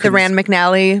route, but I couldn't. The Rand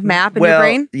McNally map in your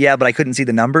brain? Yeah, but I couldn't see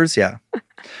the numbers. Yeah.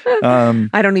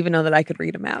 I don't even know that I could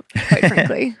read a map, quite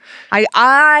frankly.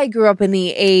 I grew up in the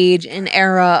age and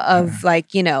era of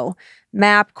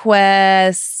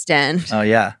MapQuest and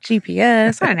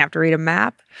GPS. I didn't have to read a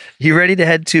map. You ready to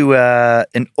head to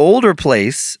an older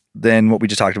place than what we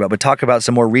just talked about, but talk about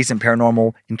some more recent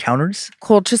paranormal encounters?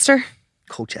 Colchester.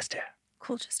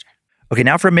 Okay,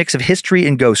 now for a mix of history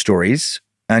and ghost stories,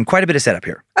 and quite a bit of setup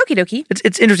here. Okie dokie.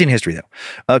 It's interesting history,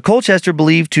 though. Colchester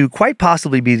believed to quite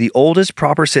possibly be the oldest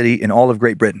proper city in all of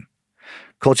Great Britain.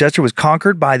 Colchester was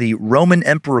conquered by the Roman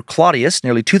Emperor Claudius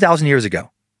nearly 2,000 years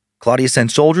ago. Claudius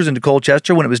sent soldiers into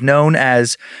Colchester when it was known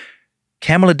as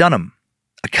Camulodunum,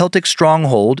 a Celtic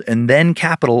stronghold and then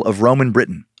capital of Roman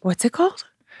Britain. What's it called?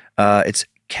 It's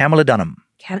Camulodunum.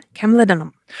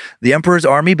 Camulodunum. The emperor's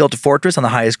army built a fortress on the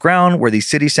highest ground where the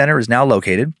city center is now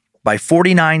located. By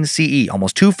 49 CE,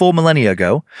 almost 2 full millennia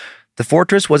ago, the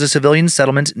fortress was a civilian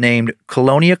settlement named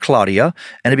Colonia Claudia,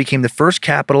 and it became the first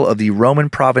capital of the Roman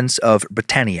province of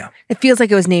Britannia. It feels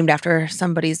like it was named after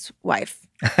somebody's wife.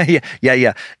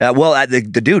 Yeah.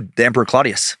 The dude, the Emperor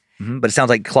Claudius. But it sounds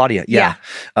like Claudia. Yeah.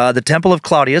 The Temple of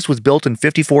Claudius was built in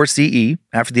 54 CE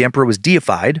after the emperor was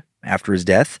deified after his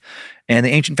death, and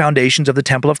the ancient foundations of the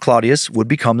Temple of Claudius would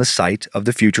become the site of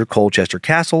the future Colchester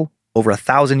Castle over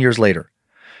 1,000 years later.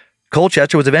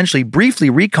 Colchester was eventually briefly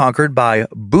reconquered by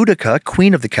Boudica,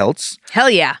 Queen of the Celts. Hell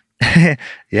yeah.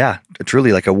 Yeah,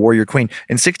 truly like a warrior queen.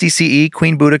 In 60 CE,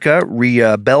 Queen Boudica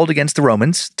rebelled against the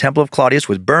Romans. Temple of Claudius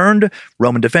was burned.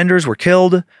 Roman defenders were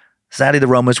killed. Sadly, the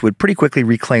Romans would pretty quickly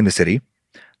reclaim the city.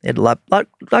 They had a lot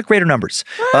greater numbers.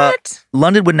 What?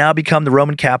 London would now become the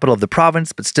Roman capital of the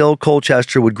province, but still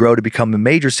Colchester would grow to become a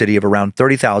major city of around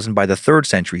 30,000 by the 3rd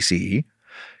century CE.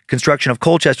 Construction of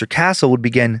Colchester Castle would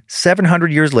begin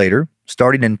 700 years later,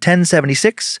 starting in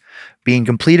 1076, being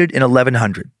completed in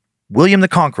 1100. William the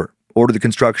Conqueror ordered the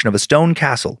construction of a stone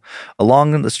castle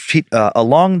along the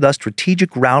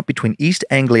strategic route between East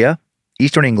Anglia,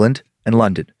 Eastern England, and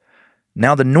London.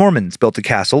 Now the Normans built the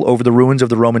castle over the ruins of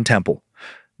the Roman temple.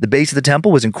 The base of the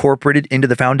temple was incorporated into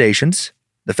the foundations.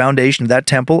 The foundation of that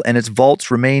temple and its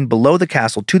vaults remain below the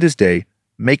castle to this day,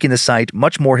 making the site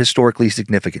much more historically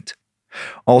significant.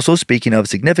 Also, speaking of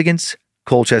significance,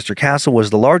 Colchester Castle was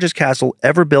the largest castle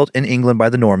ever built in England by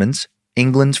the Normans,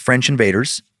 England's French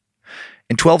invaders.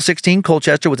 In 1216,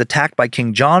 Colchester was attacked by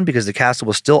King John because the castle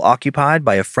was still occupied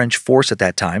by a French force at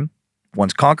that time.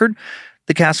 Once conquered,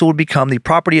 the castle would become the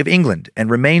property of England and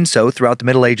remain so throughout the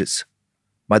Middle Ages.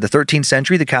 By the 13th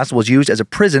century, the castle was used as a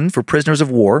prison for prisoners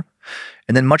of war,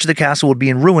 and then much of the castle would be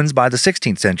in ruins by the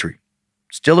 16th century.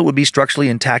 Still, it would be structurally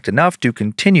intact enough to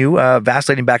continue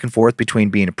vacillating back and forth between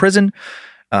being a prison,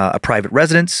 a private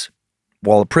residence.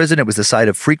 While a prison, it was the site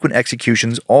of frequent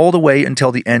executions all the way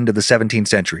until the end of the 17th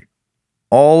century.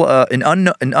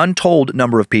 An untold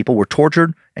number of people were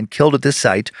tortured and killed at this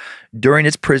site during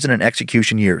its prison and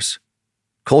execution years.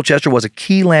 Colchester was a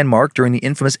key landmark during the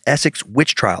infamous Essex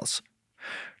witch trials.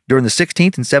 During the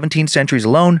 16th and 17th centuries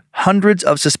alone, hundreds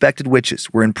of suspected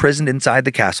witches were imprisoned inside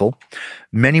the castle.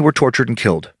 Many were tortured and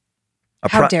killed.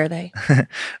 How dare they?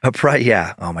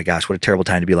 Yeah. Oh my gosh, what a terrible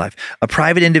time to be alive. A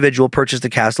private individual purchased the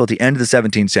castle at the end of the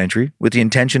 17th century with the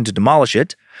intention to demolish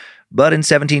it. But in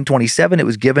 1727, it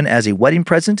was given as a wedding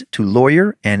present to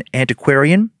lawyer and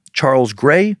antiquarian Charles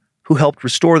Gray, who helped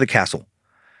restore the castle.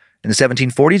 In the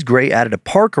 1740s, Gray added a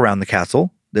park around the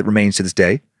castle that remains to this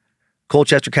day.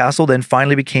 Colchester Castle then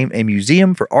finally became a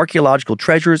museum for archaeological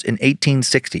treasures in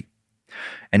 1860.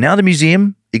 And now the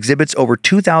museum exhibits over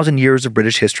 2,000 years of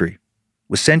British history.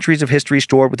 With centuries of history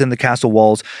stored within the castle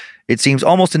walls, it seems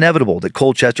almost inevitable that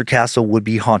Colchester Castle would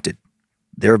be haunted.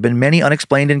 There have been many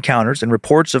unexplained encounters and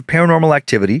reports of paranormal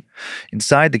activity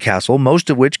inside the castle, most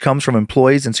of which comes from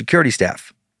employees and security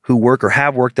staff who work or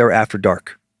have worked there after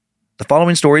dark. The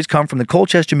following stories come from the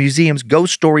Colchester Museum's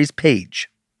Ghost Stories page.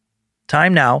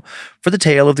 Time now for the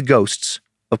tale of the ghosts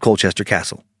of Colchester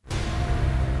Castle.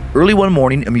 Early one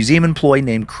morning, a museum employee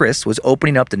named Chris was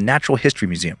opening up the Natural History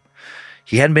Museum.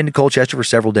 He hadn't been to Colchester for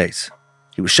several days.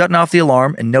 He was shutting off the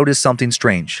alarm and noticed something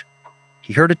strange.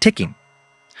 He heard a ticking.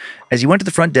 As he went to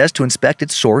the front desk to inspect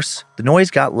its source, the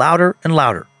noise got louder and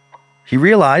louder. He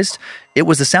realized it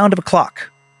was the sound of a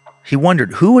clock. He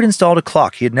wondered who had installed a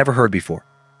clock he had never heard before.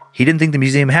 He didn't think the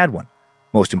museum had one.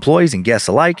 Most employees and guests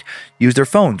alike used their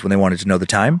phones when they wanted to know the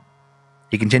time.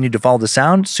 He continued to follow the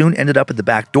sound, soon ended up at the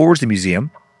back doors of the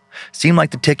museum. Seemed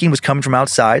like the ticking was coming from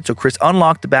outside, so Chris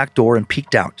unlocked the back door and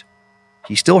peeked out.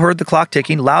 He still heard the clock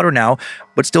ticking, louder now,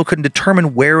 but still couldn't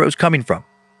determine where it was coming from.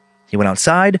 He went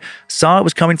outside, saw it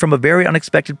was coming from a very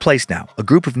unexpected place now, a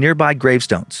group of nearby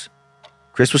gravestones.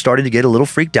 Chris was starting to get a little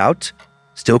freaked out.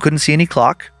 Still couldn't see any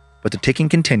clock, but the ticking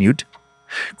continued.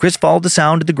 Chris followed the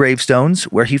sound to the gravestones,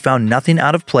 where he found nothing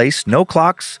out of place, no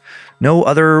clocks, no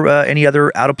any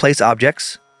other out-of-place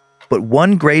objects. But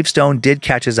one gravestone did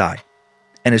catch his eye.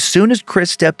 And as soon as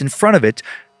Chris stepped in front of it,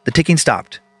 the ticking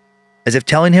stopped, as if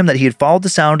telling him that he had followed the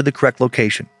sound to the correct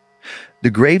location. The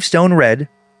gravestone read,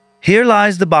 "Here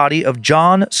lies the body of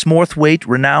John Smorthwaite,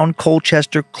 renowned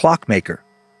Colchester clockmaker.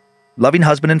 Loving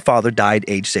husband and father, died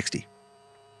age 60.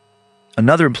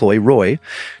 Another employee, Roy,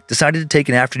 decided to take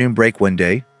an afternoon break one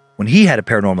day when he had a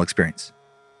paranormal experience.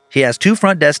 He asked two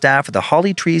front desk staff at the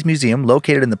Holly Trees Museum,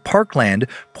 located in the parkland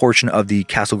portion of the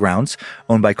castle grounds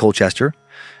owned by Colchester,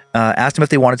 asked them if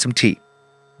they wanted some tea.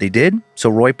 They did, so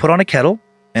Roy put on a kettle,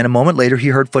 and a moment later he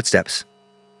heard footsteps.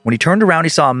 When he turned around, he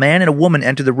saw a man and a woman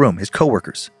enter the room, his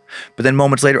co-workers. But then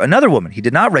moments later, another woman he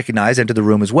did not recognize entered the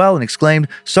room as well and exclaimed,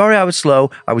 "Sorry, I was slow.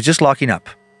 I was just locking up."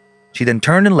 She then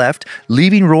turned and left,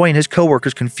 leaving Roy and his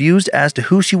co-workers confused as to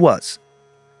who she was.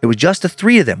 It was just the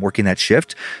three of them working that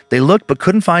shift. They looked but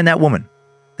couldn't find that woman.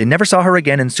 They never saw her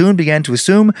again and soon began to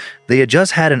assume they had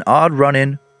just had an odd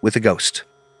run-in with a ghost.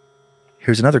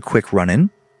 Here's another quick run-in.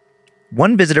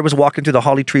 One visitor was walking through the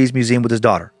Holly Trees Museum with his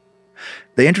daughter.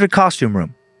 They entered a costume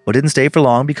room, but didn't stay for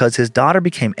long because his daughter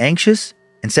became anxious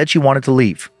and said she wanted to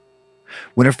leave.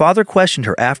 When her father questioned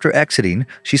her after exiting,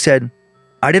 she said,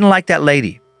 "I didn't like that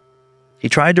lady." He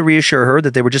tried to reassure her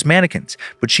that they were just mannequins,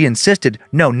 but she insisted,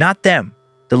 "No, not them.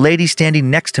 The lady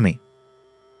standing next to me."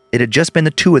 It had just been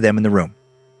the two of them in the room.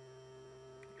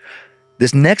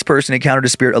 This next person encountered a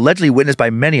spirit allegedly witnessed by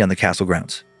many on the castle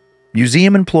grounds.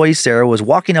 Museum employee Sarah was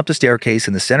walking up the staircase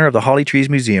in the center of the Holly Trees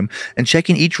Museum and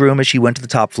checking each room as she went to the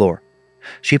top floor.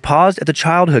 She paused at the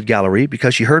childhood gallery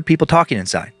because she heard people talking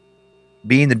inside.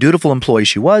 Being the dutiful employee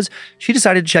she was, she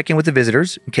decided to check in with the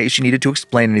visitors in case she needed to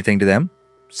explain anything to them.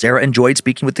 Sarah enjoyed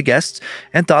speaking with the guests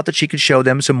and thought that she could show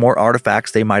them some more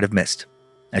artifacts they might have missed.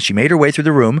 As she made her way through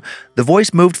the room, the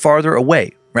voice moved farther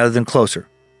away rather than closer,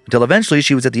 until eventually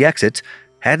she was at the exit,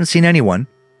 hadn't seen anyone,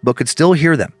 but could still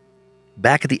hear them.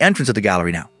 Back at the entrance of the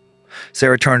gallery now.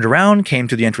 Sarah turned around, came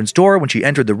to the entrance door. When she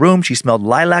entered the room, she smelled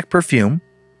lilac perfume,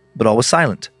 but all was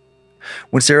silent.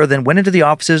 When Sarah then went into the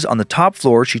offices on the top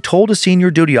floor, she told a senior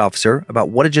duty officer about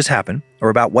what had just happened, or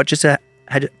about what just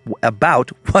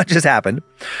happened,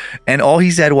 and all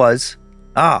he said was,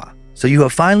 "Ah, so you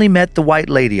have finally met the White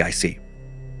Lady, I see."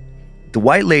 The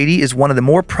White Lady is one of the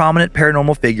more prominent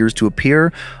paranormal figures to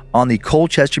appear on the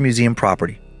Colchester Museum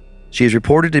property. She is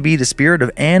reported to be the spirit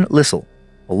of Anne Lissel,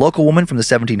 a local woman from the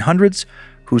 1700s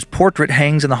whose portrait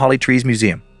hangs in the Holly Trees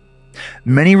Museum.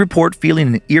 Many report feeling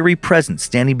an eerie presence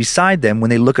standing beside them when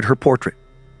they look at her portrait.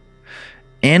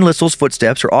 Anne Lissel's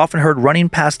footsteps are often heard running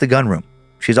past the gunroom.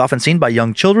 She is often seen by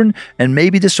young children and may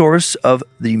be the source of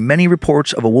the many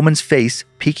reports of a woman's face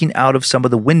peeking out of some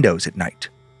of the windows at night.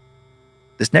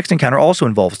 This next encounter also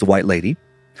involves the White Lady.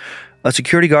 A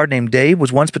security guard named Dave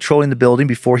was once patrolling the building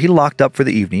before he locked up for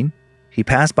the evening. He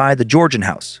passed by the Georgian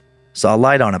house, saw a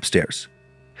light on upstairs.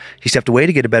 He stepped away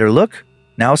to get a better look,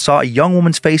 now saw a young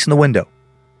woman's face in the window.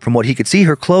 From what he could see,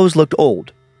 her clothes looked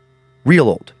old. Real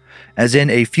old, as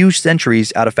in a few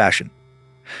centuries out of fashion.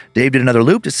 Dave did another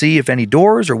loop to see if any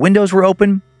doors or windows were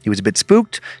open. He was a bit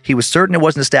spooked. He was certain it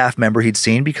wasn't a staff member he'd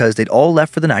seen because they'd all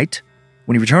left for the night.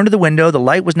 When he returned to the window, the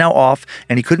light was now off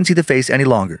and he couldn't see the face any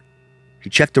longer. He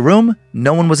checked the room.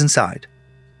 No one was inside.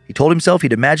 He told himself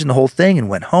he'd imagined the whole thing and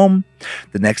went home.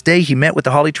 The next day, he met with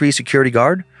the Holly Tree security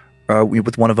guard,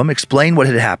 with one of them, explained what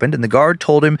had happened, and the guard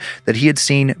told him that he had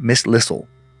seen Miss Lissel.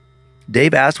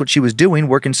 Dave asked what she was doing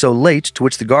working so late, to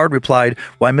which the guard replied,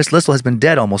 "Why, Miss Lissel has been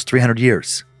dead almost 300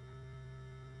 years.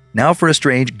 Now for a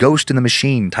strange ghost in the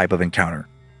machine type of encounter.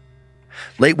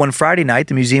 Late one Friday night,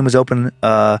 the museum was open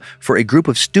for a group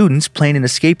of students playing an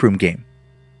escape room game.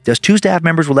 Just 2 staff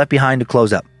members were left behind to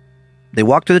close up. They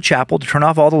walked through the chapel to turn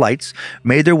off all the lights,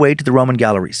 made their way to the Roman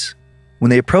galleries. When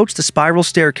they approached the spiral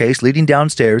staircase leading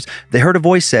downstairs, they heard a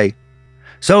voice say,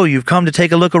 "So you've come to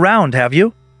take a look around, have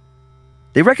you?"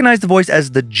 They recognized the voice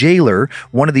as the jailer,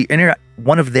 one of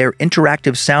their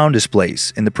interactive sound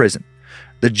displays in the prison.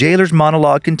 The jailer's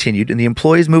monologue continued, and the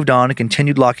employees moved on and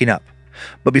continued locking up.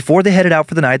 But before they headed out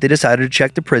for the night, they decided to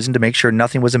check the prison to make sure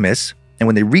nothing was amiss. And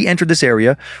when they re-entered this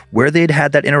area where they had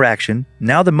had that interaction,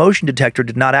 now the motion detector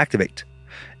did not activate,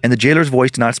 and the jailer's voice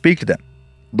did not speak to them.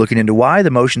 Looking into why, the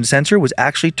motion sensor was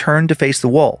actually turned to face the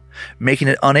wall, making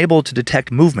it unable to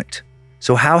detect movement.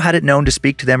 So how had it known to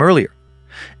speak to them earlier?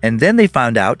 And then they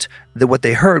found out that what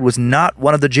they heard was not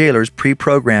one of the jailer's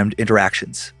pre-programmed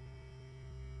interactions.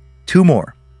 2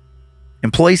 more.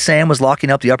 Employee Sam was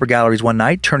locking up the upper galleries one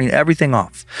night, turning everything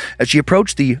off. As she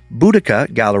approached the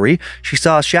Boudica gallery, she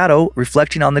saw a shadow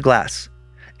reflecting on the glass.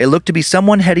 It looked to be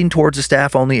someone heading towards the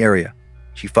staff-only area.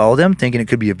 She followed them, thinking it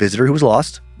could be a visitor who was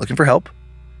lost, looking for help.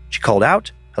 She called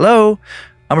out, "Hello,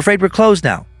 I'm afraid we're closed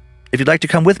now. If you'd like to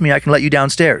come with me, I can let you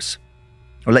downstairs.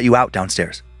 Or let you out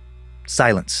downstairs."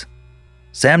 Silence.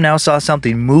 Sam now saw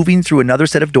something moving through another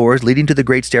set of doors leading to the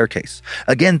great staircase.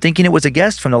 Again, thinking it was a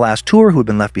guest from the last tour who had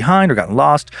been left behind or gotten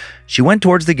lost, she went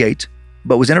towards the gate,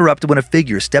 but was interrupted when a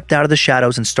figure stepped out of the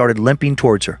shadows and started limping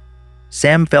towards her.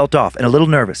 Sam felt off and a little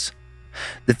nervous.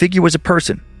 The figure was a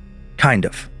person. Kind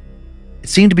of. It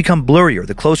seemed to become blurrier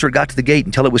the closer it got to the gate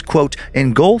until it was, quote,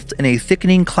 engulfed in a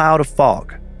thickening cloud of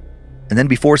fog. And then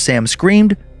before Sam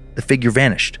screamed, the figure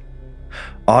vanished.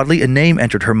 Oddly, a name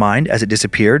entered her mind as it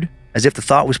disappeared, as if the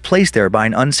thought was placed there by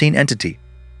an unseen entity.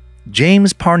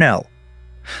 James Parnell.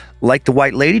 Like the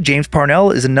White Lady, James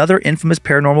Parnell is another infamous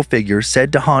paranormal figure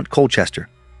said to haunt Colchester.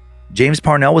 James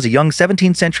Parnell was a young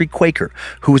 17th century Quaker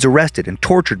who was arrested and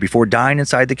tortured before dying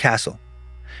inside the castle.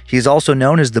 He is also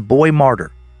known as the Boy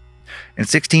Martyr. In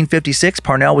 1656,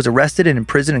 Parnell was arrested and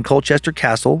imprisoned in Colchester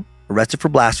Castle, arrested for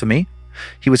blasphemy.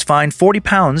 He was fined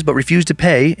 £40 but refused to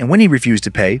pay, and when he refused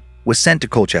to pay, was sent to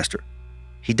Colchester.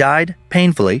 He died,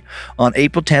 painfully, on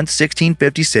April 10,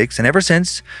 1656, and ever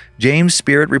since, James'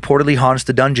 spirit reportedly haunts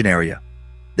the dungeon area.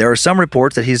 There are some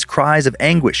reports that his cries of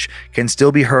anguish can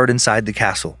still be heard inside the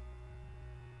castle.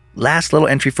 Last little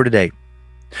entry for today.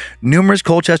 Numerous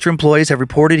Colchester employees have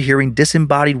reported hearing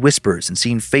disembodied whispers and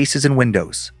seeing faces in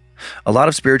windows. A lot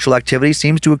of spiritual activity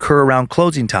seems to occur around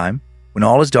closing time, when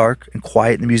all is dark and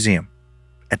quiet in the museum.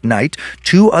 At night,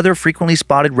 2 other frequently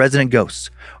spotted resident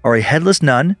ghosts are a headless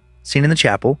nun, seen in the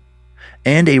chapel,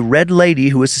 and a red lady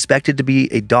who is suspected to be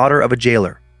a daughter of a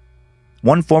jailer.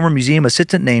 One former museum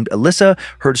assistant named Alyssa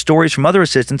heard stories from other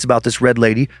assistants about this red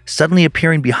lady suddenly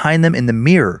appearing behind them in the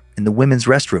mirror in the women's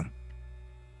restroom.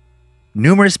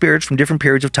 Numerous spirits from different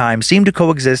periods of time seem to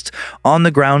coexist on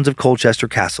the grounds of Colchester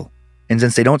Castle, and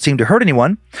since they don't seem to hurt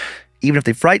anyone, even if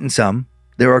they frighten some,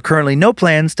 there are currently no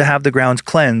plans to have the grounds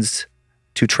cleansed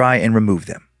to try and remove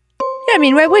them. Yeah, I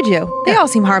mean, why would you? They all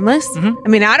seem harmless. Mm-hmm. I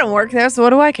mean, I don't work there, so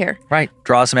what do I care? Right.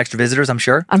 Draw some extra visitors, I'm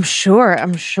sure. I'm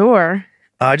sure.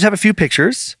 I just have a few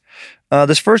pictures.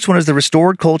 This first one is the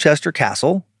restored Colchester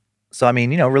Castle. So, I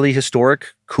mean, really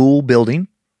historic, cool building.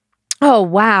 Oh,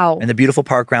 wow. And the beautiful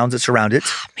park grounds that surround it.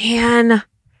 Oh, man.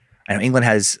 I know England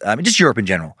has, just Europe in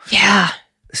general. Yeah.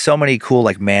 So many cool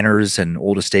like manors and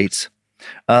old estates.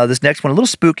 This next one, a little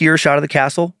spookier shot of the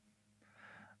castle.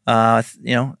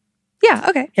 Yeah,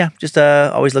 okay. Yeah, just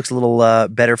always looks a little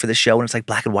better for the show when it's like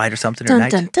black and white or something at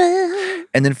night. Dun, dun.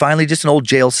 And then finally, just an old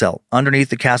jail cell underneath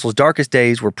the castle's darkest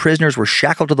days where prisoners were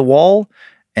shackled to the wall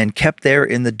and kept there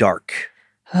in the dark.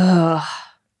 Ugh.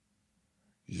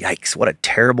 Yikes, what a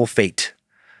terrible fate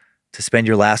to spend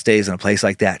your last days in a place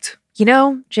like that.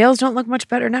 Jails don't look much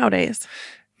better nowadays.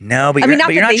 No, but you're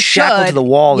not shackled to the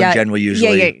wall in general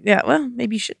usually. Yeah. Well,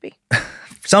 maybe you should be.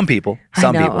 Some people.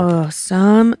 Some people. Oh,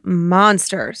 some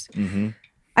monsters. Mm-hmm.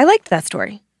 I liked that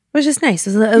story. It was just nice.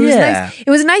 It was nice. It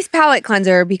was a nice palate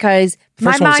cleanser because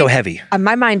First one was so heavy.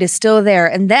 My mind is still there.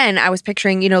 And then I was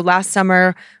picturing, last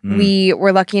summer we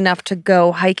were lucky enough to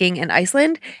go hiking in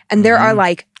Iceland, and there are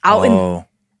like out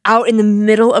in the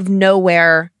middle of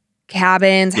nowhere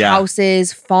cabins,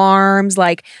 houses, farms.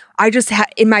 Like I just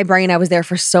had in my brain, I was there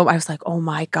I was like, oh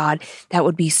my God, that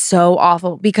would be so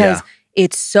awful because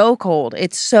it's so cold.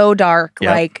 It's so dark.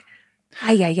 Yep. Like,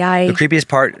 ay. The creepiest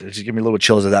part, just give me a little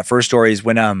chills of that first story is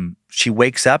when she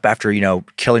wakes up after,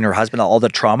 killing her husband, all the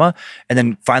trauma, and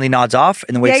then finally nods off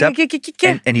and then wakes up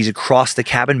and he's across the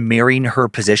cabin mirroring her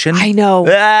position. I know.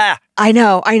 Ah! I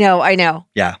know.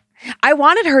 Yeah. I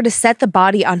wanted her to set the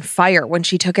body on fire when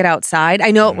she took it outside.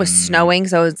 I know it was snowing,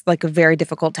 so it's like a very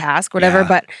difficult task, whatever,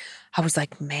 but I was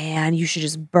like, man, you should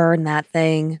just burn that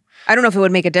thing. I don't know if it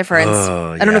would make a difference.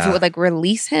 I don't know if it would like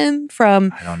release him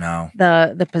from I don't know.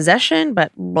 the possession,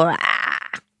 but blah.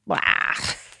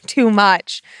 Too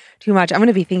much. I'm going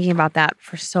to be thinking about that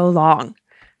for so long.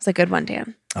 It's a good one,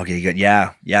 Dan. Okay, good.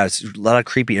 Yeah. It's a lot of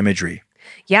creepy imagery.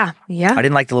 Yeah. I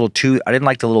didn't like the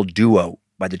little duo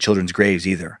by the children's graves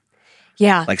either.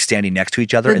 Yeah. Like standing next to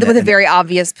each other. With a very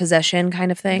obvious possession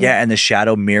kind of thing. Yeah, and the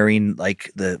shadow mirroring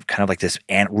like the kind of like this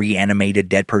reanimated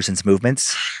dead person's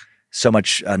movements. So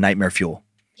much nightmare fuel.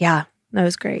 Yeah, that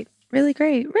was great. Really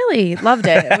great. Really loved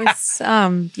it. It was,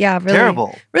 really.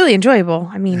 Terrible. Really enjoyable.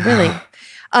 I mean, really.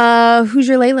 Who's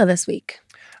your Layla this week?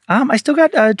 I still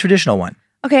got a traditional one.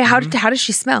 Okay, how does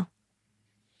she smell?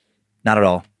 Not at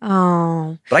all.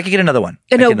 Oh. But I could get another one.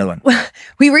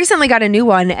 We recently got a new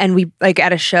one and we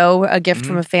at a show, a gift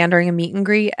from a fan during a meet and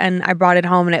greet, and I brought it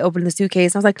home and I opened the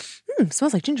suitcase and I was like, it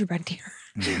smells like gingerbread in here.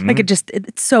 Like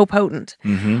it's so potent.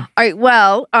 All right,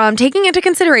 well, taking into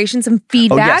consideration some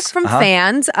feedback from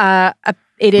fans,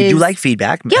 we do like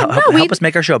feedback. Yeah, help us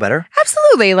make our show better.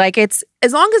 Absolutely. Like it's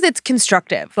as long as it's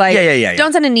constructive. Like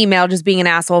don't send an email just being an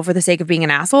asshole for the sake of being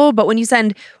an asshole. But when you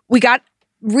send,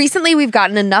 recently we've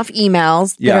gotten enough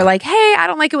emails that are like, hey, I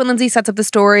don't like it when Lynze sets up the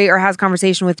story or has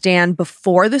conversation with Dan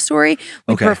before the story.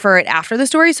 We prefer it after the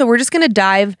story. So we're just going to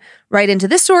dive right into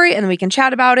this story and then we can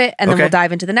chat about it. And then we'll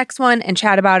dive into the next one and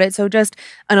chat about it. So just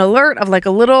an alert of like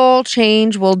a little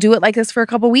change. We'll do it like this for a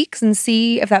couple weeks and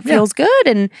see if that feels good.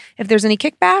 And if there's any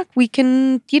kickback, we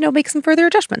can, make some further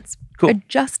adjustments. Cool.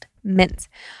 Adjustments.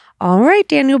 All right,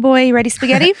 Daniel boy, you ready,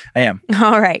 spaghetti? I am.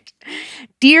 All right.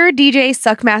 Dear DJ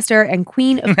Suckmaster and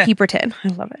Queen of Peeperton. I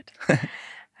love it.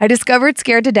 I discovered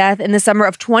Scared to Death in the summer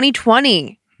of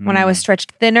 2020 when I was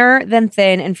stretched thinner than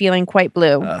thin and feeling quite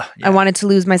blue. I wanted to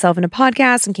lose myself in a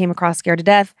podcast and came across Scared to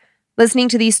Death. Listening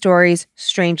to these stories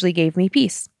strangely gave me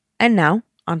peace. And now,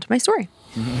 on to my story.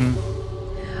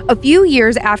 A few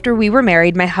years after we were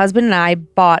married, my husband and I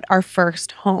bought our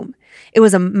first home. It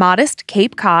was a modest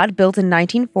Cape Cod built in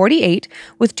 1948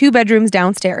 with 2 bedrooms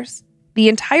downstairs. The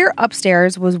entire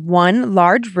upstairs was one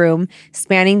large room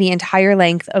spanning the entire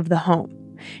length of the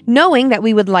home. Knowing that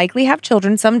we would likely have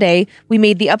children someday, we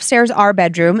made the upstairs our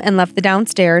bedroom and left the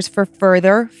downstairs for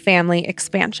further family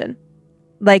expansion.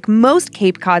 Like most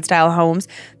Cape Cod-style homes,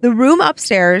 the room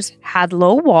upstairs had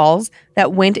low walls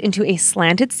that went into a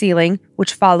slanted ceiling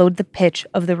which followed the pitch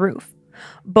of the roof.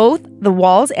 Both the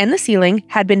walls and the ceiling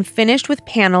had been finished with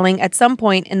paneling at some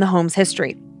point in the home's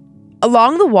history.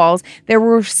 Along the walls, there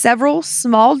were several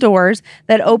small doors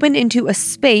that opened into a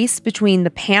space between the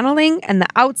paneling and the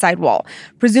outside wall,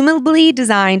 presumably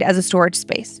designed as a storage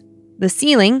space. The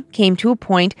ceiling came to a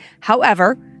point,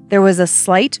 however, there was a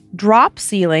slight drop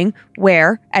ceiling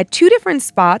where, at 2 different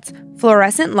spots,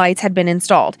 fluorescent lights had been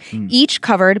installed, each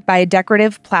covered by a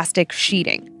decorative plastic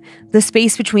sheeting. The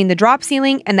space between the drop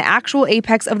ceiling and the actual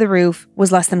apex of the roof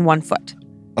was less than 1 foot.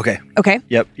 Okay.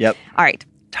 Yep. All right.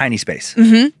 Tiny space.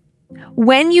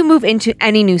 When you move into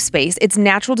any new space, it's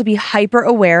natural to be hyper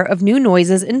aware of new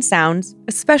noises and sounds,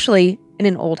 especially in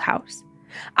an old house.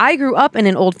 I grew up in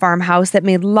an old farmhouse that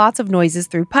made lots of noises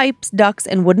through pipes, ducts,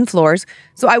 and wooden floors,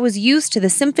 so I was used to the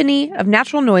symphony of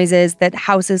natural noises that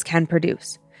houses can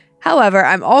produce. However,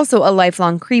 I'm also a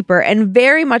lifelong creeper and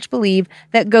very much believe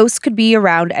that ghosts could be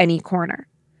around any corner.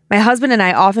 My husband and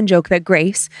I often joke that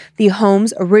Grace, the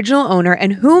home's original owner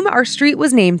and whom our street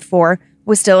was named for,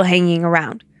 was still hanging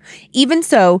around. Even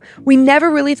so, we never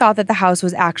really thought that the house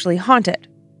was actually haunted.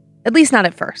 At least not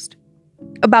at first.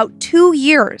 About 2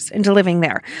 years into living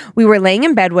there, we were laying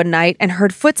in bed one night and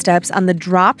heard footsteps on the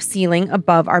drop ceiling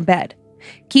above our bed.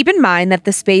 Keep in mind that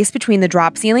the space between the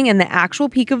drop ceiling and the actual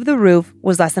peak of the roof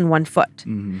was less than 1 foot.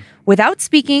 Mm-hmm. Without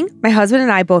speaking, my husband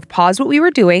and I both paused what we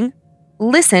were doing,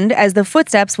 listened as the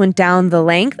footsteps went down the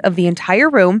length of the entire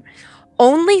room,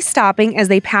 only stopping as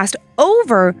they passed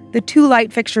over the 2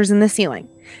 light fixtures in the ceiling.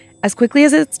 As quickly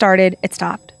as it started, it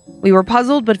stopped. We were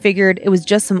puzzled but figured it was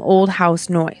just some old house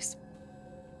noise.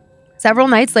 Several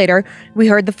nights later, we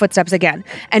heard the footsteps again,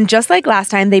 and just like last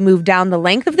time, they moved down the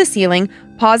length of the ceiling,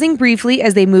 pausing briefly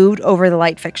as they moved over the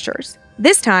light fixtures.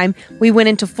 This time, we went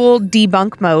into full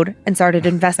debunk mode and started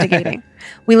investigating.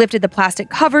 We lifted the plastic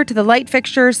cover to the light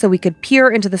fixtures so we could peer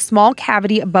into the small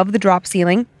cavity above the drop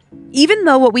ceiling. Even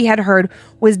though what we had heard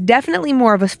was definitely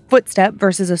more of a footstep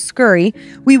versus a scurry,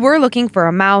 we were looking for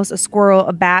a mouse, a squirrel,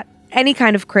 a bat, any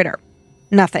kind of critter.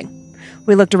 Nothing.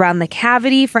 We looked around the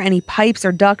cavity for any pipes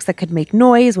or ducts that could make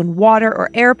noise when water or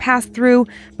air passed through,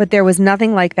 but there was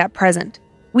nothing like that present.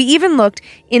 We even looked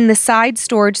in the side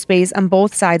storage space on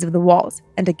both sides of the walls,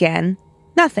 and again,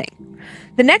 nothing.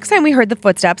 The next time we heard the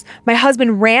footsteps, my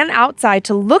husband ran outside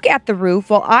to look at the roof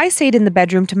while I stayed in the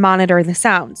bedroom to monitor the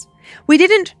sounds. We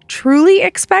didn't truly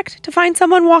expect to find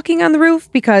someone walking on the roof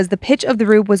because the pitch of the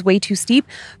roof was way too steep,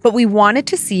 but we wanted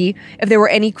to see if there were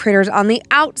any critters on the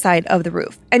outside of the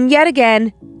roof. And yet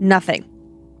again, nothing.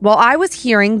 While I was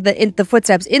hearing the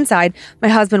footsteps inside, my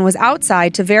husband was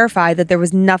outside to verify that there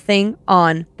was nothing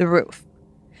on the roof.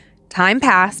 Time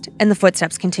passed and the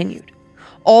footsteps continued.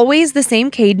 Always the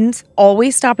same cadence,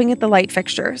 always stopping at the light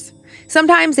fixtures.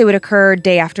 Sometimes they would occur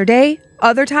day after day.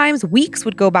 Other times, weeks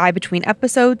would go by between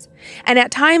episodes. And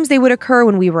at times, they would occur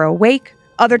when we were awake.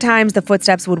 Other times, the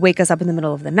footsteps would wake us up in the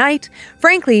middle of the night.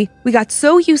 Frankly, we got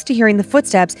so used to hearing the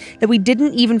footsteps that we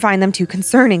didn't even find them too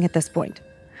concerning at this point.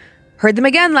 Heard them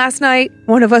again last night,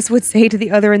 one of us would say to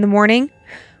the other in the morning.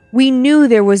 We knew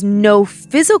there was no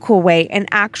physical way an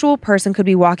actual person could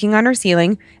be walking on our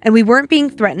ceiling, and we weren't being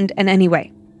threatened in any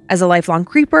way. As a lifelong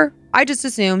creeper, I just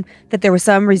assumed that there was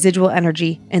some residual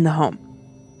energy in the home.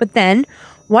 But then,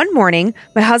 one morning,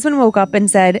 my husband woke up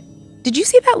and said, "Did you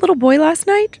see that little boy last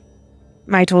night?"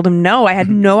 I told him no, I had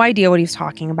no idea what he was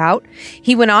talking about.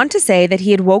 He went on to say that he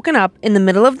had woken up in the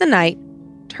middle of the night,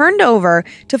 turned over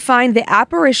to find the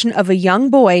apparition of a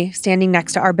young boy standing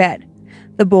next to our bed.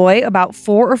 The boy, about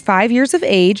 4 or 5 years of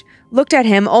age, looked at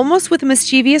him almost with a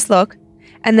mischievous look,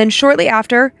 and then shortly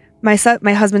after my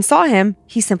husband saw him,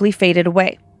 he simply faded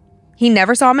away. He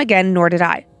never saw him again, nor did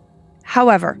I.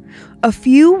 However, a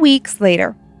few weeks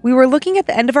later, we were looking at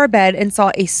the end of our bed and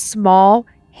saw a small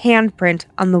handprint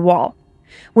on the wall.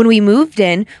 When we moved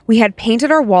in, we had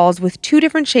painted our walls with 2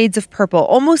 different shades of purple,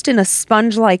 almost in a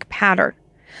sponge-like pattern.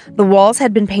 The walls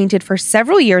had been painted for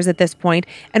several years at this point,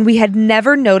 and we had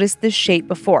never noticed this shape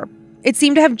before. It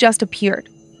seemed to have just appeared.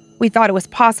 We thought it was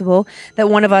possible that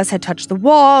one of us had touched the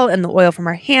wall and the oil from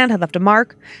our hand had left a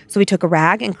mark, so we took a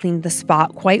rag and cleaned the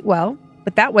spot quite well.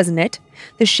 But that wasn't it.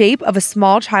 The shape of a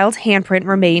small child's handprint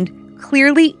remained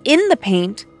clearly in the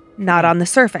paint, not on the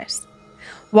surface.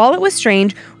 While it was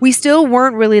strange, we still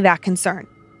weren't really that concerned.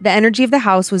 The energy of the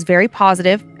house was very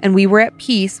positive, and we were at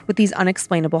peace with these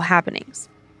unexplainable happenings.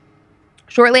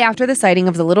 Shortly after the sighting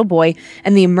of the little boy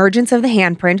and the emergence of the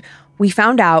handprint, we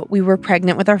found out we were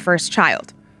pregnant with our first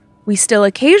child. We still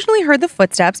occasionally heard the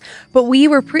footsteps, but we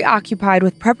were preoccupied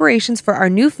with preparations for our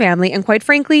new family and, quite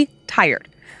frankly, tired.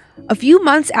 A few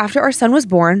months after our son was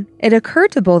born, it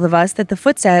occurred to both of us that the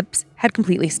footsteps had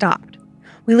completely stopped.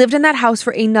 We lived in that house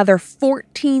for another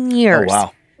 14 years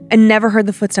and never heard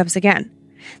the footsteps again.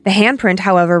 The handprint,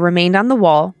 however, remained on the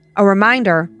wall, a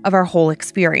reminder of our whole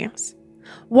experience.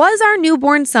 Was our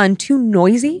newborn son too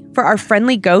noisy for our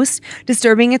friendly ghost,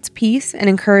 disturbing its peace and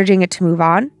encouraging it to move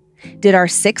on? Did our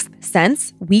 6th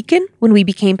sense weaken when we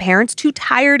became parents, too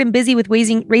tired and busy with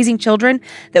raising children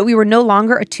that we were no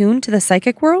longer attuned to the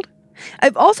psychic world?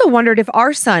 I've also wondered if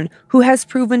our son, who has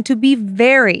proven to be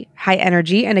very high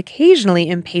energy and occasionally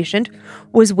impatient,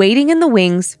 was waiting in the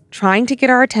wings, trying to get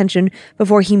our attention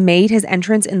before he made his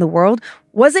entrance in the world.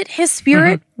 Was it his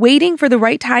spirit waiting for the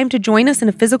right time to join us in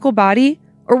a physical body?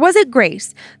 Or was it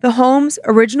Grace, the home's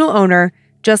original owner,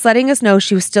 just letting us know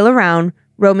she was still around,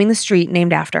 roaming the street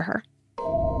named after her.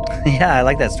 Yeah, I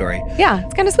like that story. Yeah,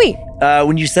 it's kind of sweet.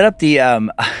 When you set up the,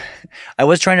 I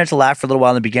was trying not to laugh for a little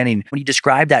while in the beginning. When you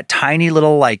described that tiny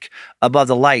little, like, above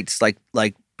the lights, like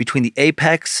between the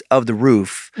apex of the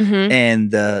roof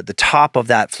and the top of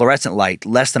that fluorescent light,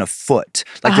 less than a foot.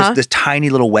 Like this tiny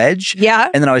little wedge. Yeah.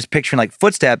 And then I was picturing like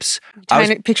footsteps.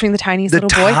 Picturing the tiniest little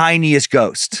boy? The tiniest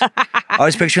ghost. I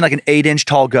was picturing like an 8-inch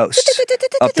tall ghost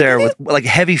up there with like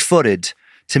heavy-footed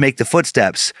to make the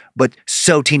footsteps, but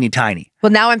so teeny tiny.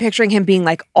 Well, now I'm picturing him being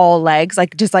like all legs,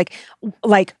 like just like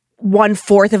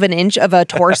 1/4 of an inch of a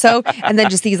torso, and then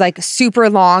just these like super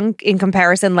long in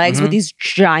comparison legs with these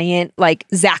giant like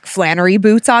Zach Flannery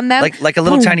boots on them, like a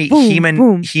little tiny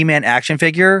He-Man action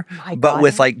figure, but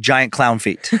with like giant clown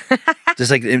feet.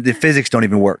 Just like the physics don't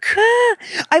even work.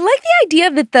 I like the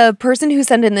idea that the person who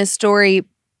sent in this story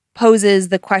poses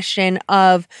the question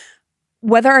of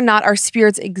whether or not our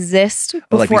spirits exist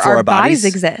before our bodies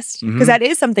exist, because that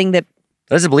is something that.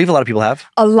 That's a belief a lot of people have.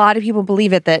 A lot of people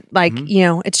believe it, that like,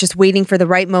 it's just waiting for the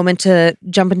right moment to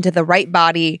jump into the right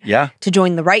body, to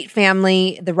join the right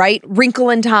family, the right wrinkle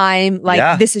in time.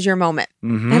 Like, this is your moment.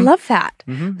 I love that.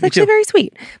 It's actually very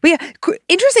sweet. But yeah,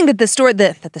 interesting that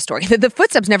the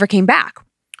footsteps never came back.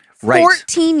 Right.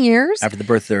 14 years. After the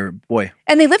birth of their boy.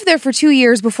 And they lived there for 2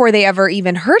 years before they ever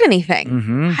even heard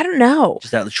anything. I don't know.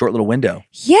 Just that short little window.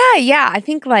 Yeah. I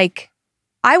think like,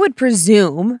 I would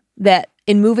presume that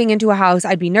in moving into a house,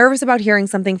 I'd be nervous about hearing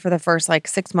something for the first like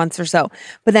 6 months or so.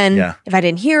 But then if I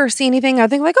didn't hear or see anything,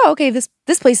 I'd think like, oh, okay, this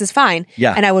place is fine.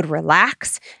 Yeah. And I would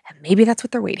relax. And maybe that's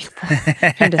what they're waiting for.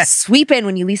 Trying to sweep in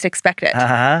when you least expect it.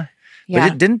 Yeah.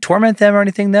 But it didn't torment them or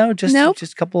anything though? Just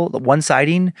a couple, one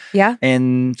sighting. Yeah.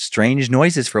 And strange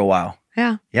noises for a while.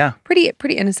 Yeah. Yeah. Pretty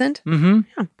innocent. Yeah.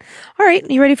 All right.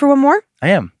 You ready for one more? I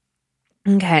am.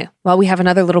 Okay. Well, we have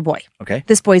another little boy. Okay.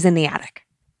 This boy's in the attic.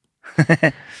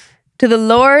 To the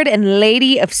Lord and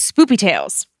Lady of Spoopy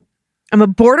Tales. I'm a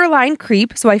borderline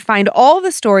creep, so I find all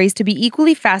the stories to be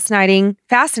equally fascinating,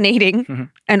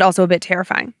 and also a bit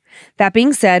terrifying. That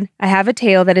being said, I have a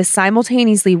tale that is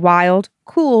simultaneously wild,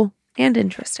 cool, and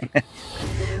interesting.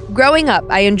 Growing up,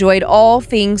 I enjoyed all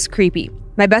things creepy.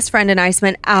 My best friend and I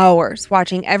spent hours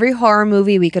watching every horror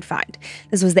movie we could find.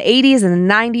 This was the 80s and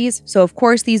the 90s, so of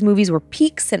course these movies were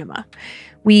peak cinema.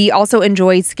 We also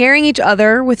enjoyed scaring each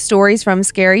other with stories from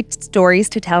Scary Stories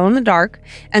to Tell in the Dark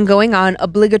and going on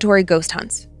obligatory ghost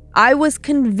hunts. I was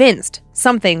convinced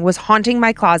something was haunting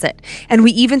my closet, and we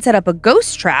even set up a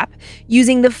ghost trap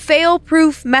using the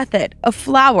fail-proof method of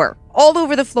flour all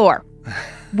over the floor.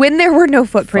 When there were no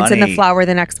footprints in the flour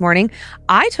the next morning,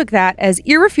 I took that as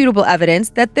irrefutable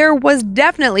evidence that there was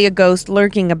definitely a ghost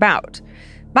lurking about.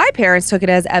 My parents took it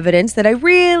as evidence that I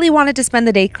really wanted to spend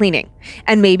the day cleaning,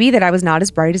 and maybe that I was not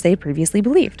as bright as they had previously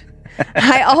believed.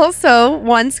 I also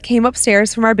once came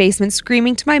upstairs from our basement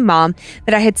screaming to my mom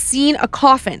that I had seen a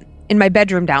coffin in my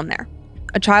bedroom down there.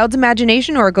 A child's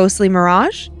imagination or a ghostly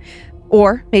mirage?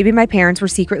 Or maybe my parents were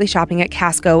secretly shopping at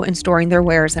Casco and storing their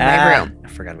wares in my room. I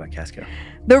forgot about Casco.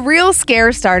 The real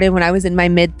scare started when I was in my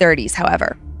mid-30s,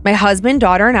 however. My husband,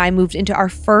 daughter, and I moved into our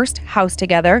first house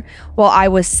together while I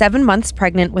was 7 months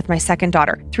pregnant with my second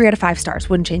daughter. 3 out of 5 stars.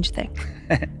 Wouldn't change a thing.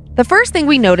 The first thing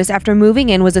we noticed after moving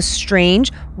in was a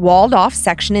strange, walled-off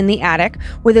section in the attic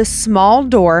with a small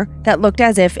door that looked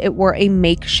as if it were a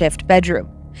makeshift bedroom.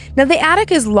 Now, the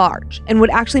attic is large and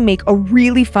would actually make a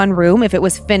really fun room if it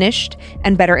was finished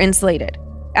and better insulated.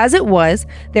 As it was,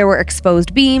 there were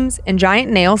exposed beams and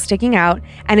giant nails sticking out,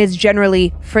 and it's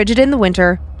generally frigid in the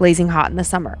winter, blazing hot in the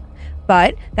summer.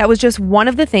 But that was just one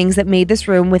of the things that made this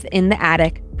room within the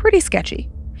attic pretty sketchy.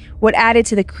 What added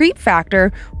to the creep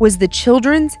factor was the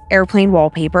children's airplane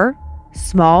wallpaper,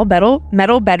 small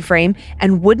metal bed frame,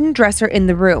 and wooden dresser in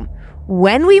the room.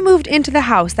 When we moved into the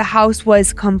house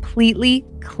was completely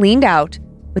cleaned out,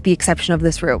 with the exception of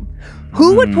this room.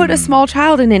 Who would put a small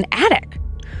child in an attic?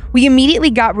 We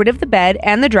immediately got rid of the bed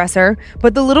and the dresser,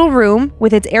 but the little room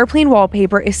with its airplane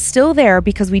wallpaper is still there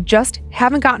because we just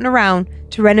haven't gotten around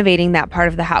to renovating that part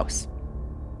of the house.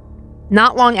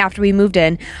 Not long after we moved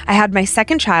in, I had my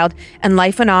second child, and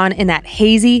life went on in that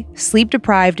hazy,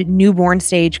 sleep-deprived newborn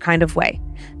stage kind of way.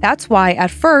 That's why, at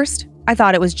first, I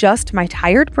thought it was just my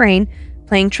tired brain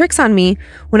playing tricks on me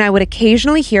when I would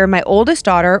occasionally hear my oldest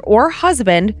daughter or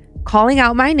husband calling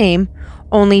out my name,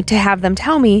 only to have them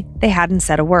tell me they hadn't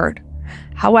said a word.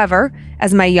 However,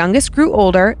 as my youngest grew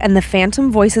older and the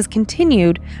phantom voices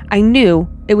continued, I knew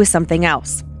it was something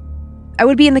else. I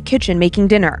would be in the kitchen making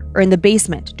dinner or in the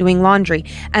basement doing laundry,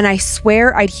 and I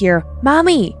swear I'd hear,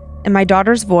 "Mommy," in my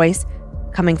daughter's voice,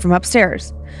 coming from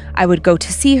upstairs. I would go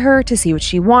to see her to see what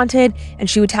she wanted, and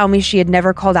she would tell me she had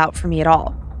never called out for me at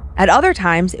all. At other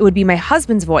times, it would be my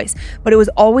husband's voice, but it was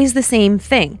always the same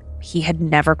thing. He had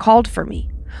never called for me.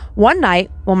 One night,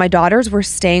 while my daughters were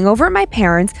staying over at my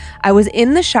parents', I was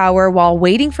in the shower while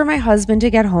waiting for my husband to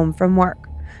get home from work.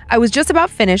 I was just about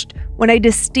finished when I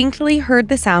distinctly heard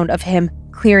the sound of him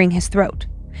clearing his throat.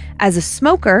 As a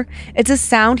smoker, it's a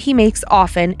sound he makes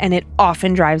often, and it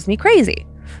often drives me crazy.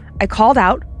 I called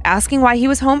out, asking why he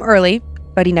was home early,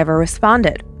 but he never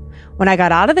responded. When I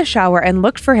got out of the shower and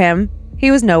looked for him,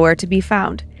 he was nowhere to be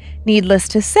found. Needless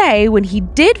to say, when he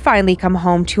did finally come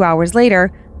home 2 hours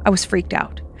later, I was freaked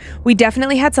out. We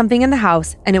definitely had something in the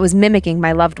house, and it was mimicking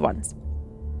my loved ones.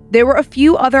 There were a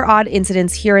few other odd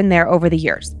incidents here and there over the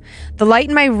years. The light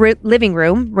in my living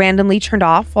room randomly turned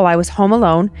off while I was home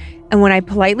alone, and when I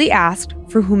politely asked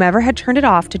for whomever had turned it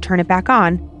off to turn it back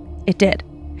on, it did.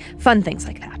 Fun things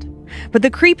like that. But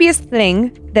the creepiest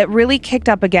thing that really kicked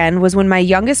up again was when my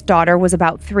youngest daughter was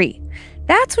about 3.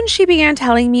 That's when she began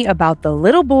telling me about the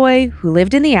little boy who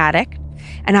lived in the attic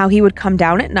and how he would come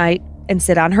down at night and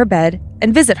sit on her bed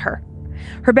and visit her.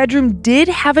 Her bedroom did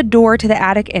have a door to the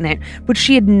attic in it, but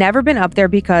she had never been up there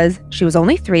because she was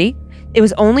only 3, it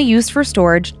was only used for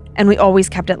storage, and we always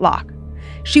kept it locked.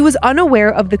 She was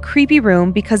unaware of the creepy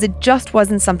room because it just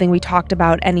wasn't something we talked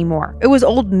about anymore. It was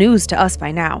old news to us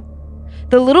by now.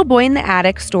 The little boy in the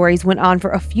attic stories went on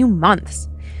for a few months.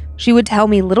 She would tell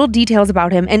me little details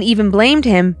about him and even blamed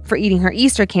him for eating her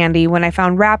Easter candy when I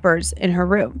found wrappers in her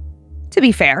room. To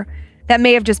be fair, that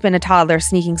may have just been a toddler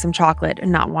sneaking some chocolate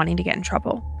and not wanting to get in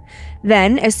trouble.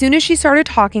 Then, as soon as she started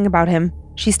talking about him,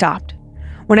 she stopped.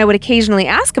 When I would occasionally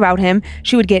ask about him,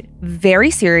 she would get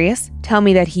very serious, tell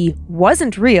me that he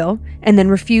wasn't real, and then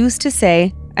refuse to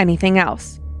say anything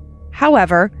else.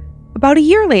 However, about a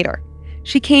year later,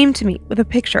 she came to me with a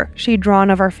picture she had drawn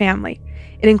of our family.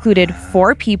 It included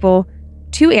 4 people,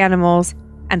 2 animals,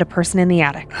 and a person in the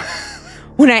attic.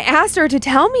 When I asked her to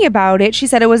tell me about it, she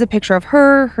said it was a picture of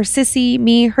her sissy,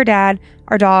 me, her dad,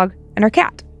 our dog, and our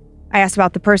cat. I asked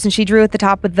about the person she drew at the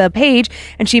top of the page,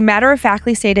 and she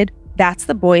matter-of-factly stated, "That's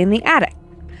the boy in the attic."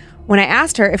 When I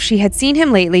asked her if she had seen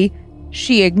him lately,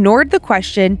 she ignored the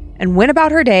question and went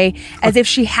about her day as if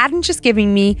she hadn't just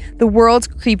given me the world's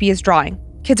creepiest drawing.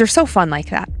 Kids are so fun like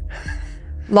that.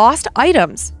 Lost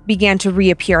items began to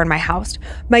reappear in my house.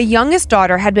 My youngest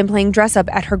daughter had been playing dress-up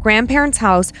at her grandparents'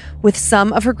 house with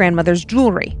some of her grandmother's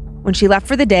jewelry. When she left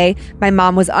for the day, my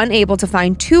mom was unable to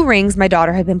find 2 rings my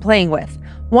daughter had been playing with.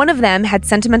 One of them had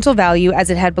sentimental value as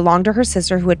it had belonged to her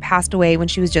sister who had passed away when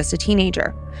she was just a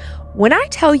teenager. When I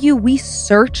tell you we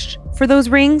searched for those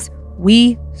rings,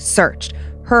 we searched.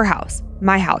 Her house,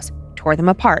 my house, tore them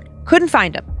apart, couldn't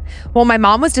find them. While my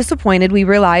mom was disappointed, we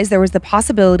realized there was the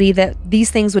possibility that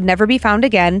these things would never be found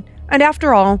again, and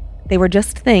after all, they were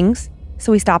just things,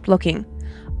 so we stopped looking.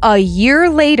 A year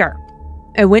later,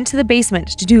 I went to the basement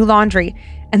to do laundry,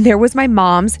 and there was my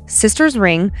mom's sister's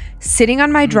ring sitting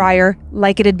on my dryer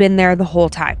like it had been there the whole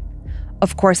time.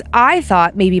 Of course, I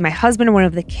thought maybe my husband or one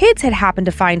of the kids had happened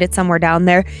to find it somewhere down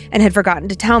there and had forgotten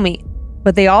to tell me,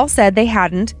 but they all said they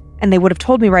hadn't, and they would have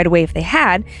told me right away if they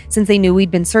had, since they knew we'd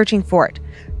been searching for it.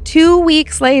 2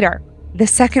 weeks later, the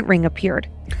second ring appeared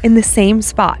in the same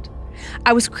spot.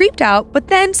 I was creeped out, but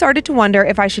then started to wonder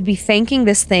if I should be thanking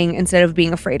this thing instead of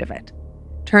being afraid of it.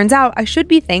 Turns out I should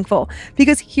be thankful,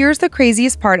 because here's the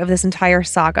craziest part of this entire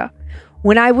saga.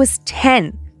 When I was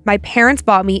 10, my parents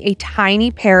bought me a tiny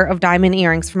pair of diamond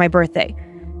earrings for my birthday.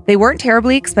 They weren't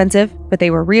terribly expensive, but they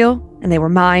were real and they were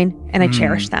mine, and I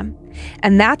cherished them.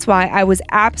 And that's why I was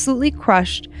absolutely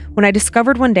crushed when I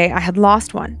discovered one day I had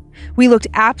lost one. We looked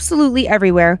absolutely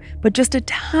everywhere, but just a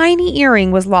tiny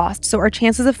earring was lost, so our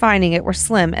chances of finding it were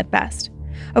slim at best.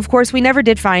 Of course, we never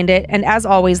did find it, and as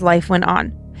always, life went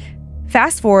on.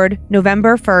 Fast forward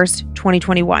November 1st,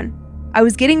 2021. I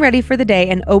was getting ready for the day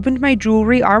and opened my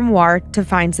jewelry armoire to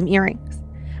find some earrings.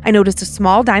 I noticed a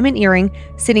small diamond earring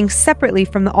sitting separately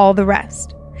from all the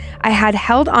rest. I had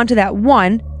held onto that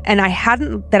one, and I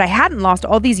hadn't lost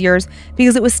all these years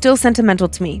because it was still sentimental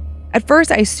to me. At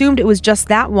first, I assumed it was just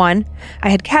that one I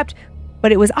had kept,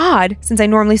 but it was odd since I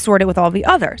normally stored it with all the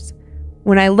others.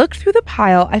 When I looked through the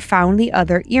pile, I found the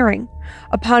other earring.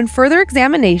 Upon further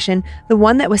examination, the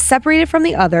one that was separated from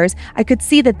the others, I could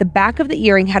see that the back of the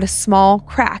earring had a small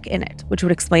crack in it, which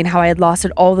would explain how I had lost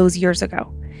it all those years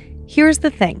ago. Here's the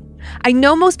thing. I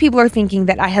know most people are thinking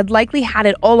that I had likely had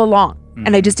it all along,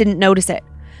 and I just didn't notice it.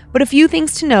 But a few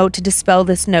things to note to dispel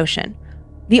this notion.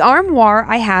 The armoire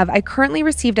I currently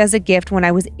received as a gift when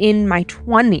I was in my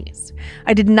 20s.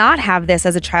 I did not have this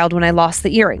as a child when I lost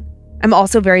the earring. I'm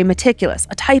also very meticulous,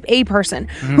 a type A person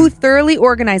who thoroughly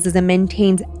organizes and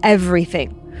maintains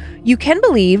everything. You can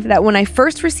believe that when I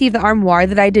first received the armoire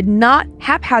that I did not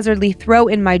haphazardly throw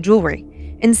in my jewelry.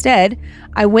 Instead,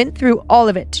 I went through all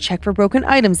of it to check for broken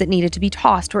items that needed to be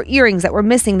tossed or earrings that were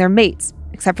missing their mates,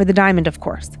 except for the diamond, of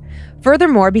course.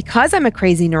 Furthermore, because I'm a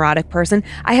crazy neurotic person,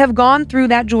 I have gone through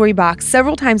that jewelry box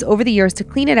several times over the years to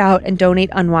clean it out and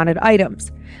donate unwanted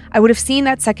items. I would have seen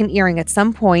that second earring at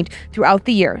some point throughout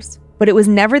the years, but it was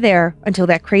never there until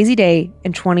that crazy day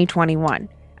in 2021,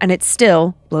 and it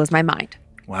still blows my mind.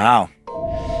 Wow.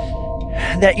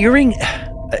 That earring,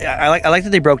 I like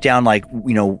that they broke down, like,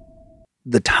 you know,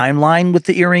 the timeline with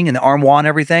the earring and the armoire and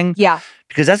everything. Yeah.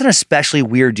 Because that's an especially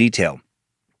weird detail.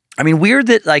 I mean, weird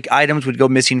that like items would go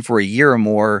missing for a year or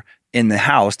more in the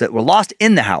house that were lost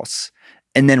in the house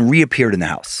and then reappeared in the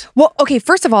house. Well, okay,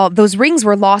 first of all, those rings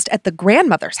were lost at the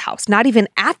grandmother's house, not even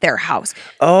at their house.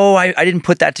 Oh, I didn't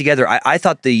put that together. I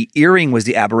thought the earring was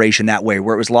the aberration that way,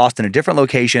 where it was lost in a different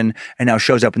location and now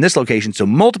shows up in this location. So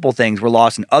multiple things were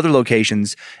lost in other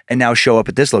locations and now show up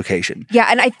at this location.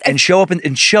 Yeah, and show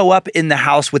up in the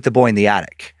house with the boy in the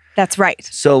attic. That's right.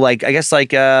 So like,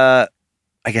 I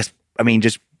mean,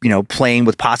 just, you know, playing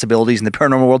with possibilities in the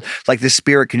paranormal world, like this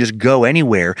spirit can just go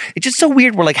anywhere. It's just so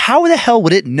weird. We're like, how the hell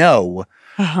would it know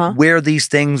where these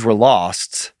things were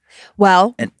lost?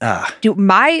 Well, and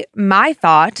my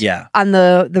thought on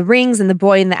the rings and the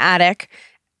boy in the attic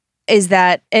is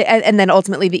that, and then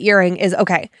ultimately the earring is,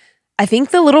 okay, I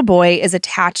think the little boy is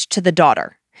attached to the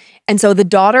daughter. And so the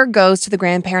daughter goes to the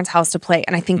grandparents' house to play.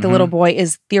 And I think the little boy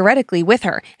is theoretically with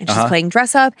her. And she's playing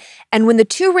dress up. And when the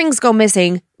two rings go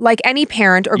missing, like any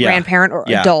parent or grandparent or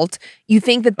adult, you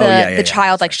think that the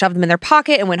child like shoved them in their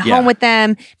pocket and went home with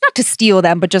them. Not to steal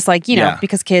them, but just like, you know,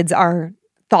 because kids are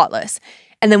thoughtless.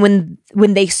 And then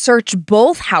when they search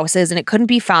both houses and it couldn't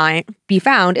be found,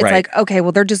 it's like, okay,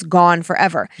 well, they're just gone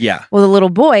forever. Yeah. Well, the little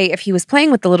boy, if he was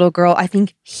playing with the little girl, I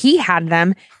think he had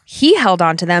them. He held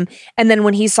on to them. And then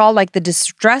when he saw like the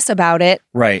distress about it,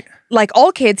 like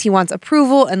all kids, he wants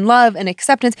approval and love and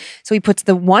acceptance. So he puts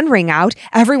the one ring out.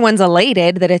 Everyone's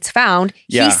elated that it's found.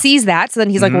 He sees that. So then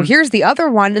he's like, well, here's the other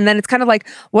one. And then it's kind of like,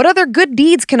 what other good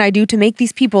deeds can I do to make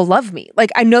these people love me?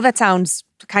 Like, I know that sounds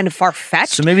kind of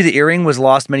far-fetched. So maybe the earring was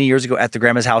lost many years ago at the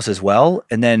grandma's house as well.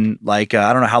 And then like,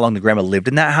 I don't know how long the grandma lived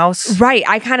in that house. Right.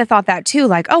 I kind of thought that too.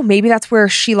 Like, oh, maybe that's where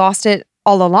she lost it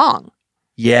all along.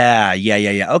 Yeah.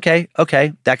 Okay.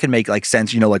 That could make like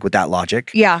sense, you know, like with that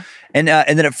logic. Yeah. And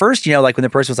then at first, you know, like when the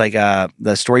person was like,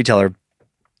 the storyteller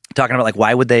talking about like,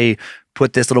 why would they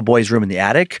put this little boy's room in the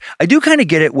attic? I do kind of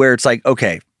get it where it's like,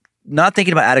 okay, not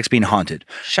thinking about attics being haunted,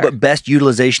 but best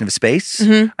utilization of space.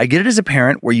 I get it as a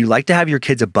parent where you like to have your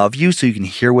kids above you so you can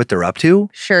hear what they're up to.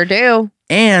 Sure do.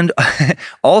 And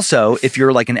also, if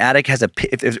you're like an attic has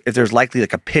if there's likely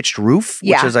like a pitched roof,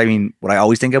 which is, I mean, what I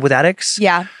always think of with attics.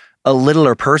 Yeah. A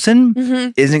littler person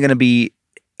isn't going to be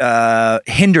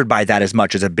hindered by that as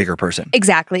much as a bigger person.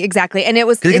 Exactly. And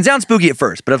it can sound spooky at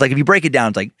first, but if you break it down,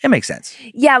 it's like, it makes sense.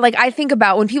 Yeah, like I think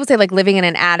about when people say like living in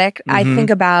an attic, I think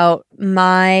about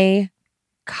my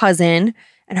cousin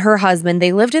and her husband.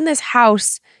 They lived in this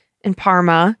house in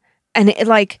Parma, and it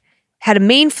like had a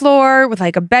main floor with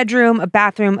like a bedroom, a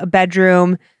bathroom, a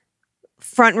bedroom,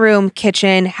 front room,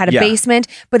 kitchen, had a basement.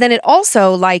 But then it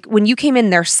also, like, when you came in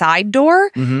their side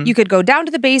door, you could go down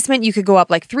to the basement, you could go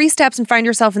up like 3 steps and find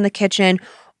yourself in the kitchen.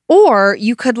 Or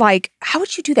you could like, how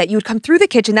would you do that? You would come through the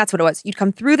kitchen. That's what it was. You'd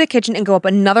come through the kitchen and go up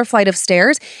another flight of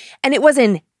stairs. And it was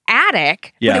an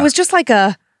attic, but it was just like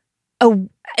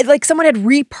like someone had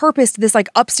repurposed this like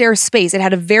upstairs space. It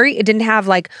didn't have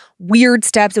like weird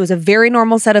steps. It was a very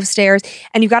normal set of stairs.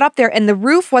 And you got up there and the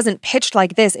roof wasn't pitched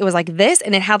like this. It was like this,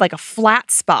 and it had like a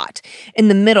flat spot in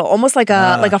the middle, almost like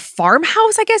a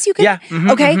farmhouse, I guess you could.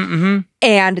 Yeah.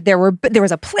 And there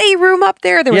was a playroom up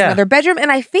there. There was another bedroom.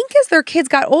 And I think as their kids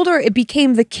got older, it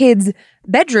became the kids'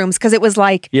 bedrooms because it was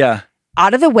like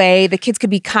out of the way. The kids could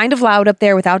be kind of loud up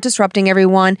there without disrupting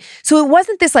everyone. So it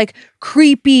wasn't this like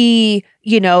creepy,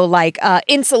 you know, like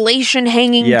insulation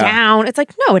hanging down. It's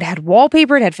like, no, it had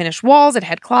wallpaper, it had finished walls, it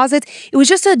had closets. It was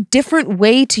just a different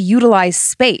way to utilize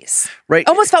space. Right.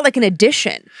 Almost felt like an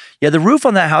addition. Yeah, the roof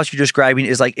on that house you're describing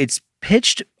is like, it's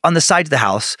pitched on the sides of the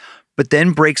house, but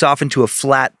then breaks off into a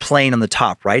flat plane on the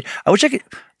top, right? I wish I could,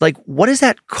 like, what is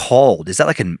that called? Is that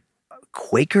like a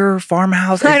Quaker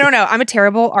farmhouse? I don't know. I'm a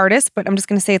terrible artist, but I'm just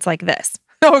going to say it's like this.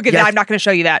 Oh, good. I'm not going to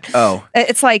show you that. Oh.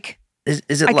 It's like, is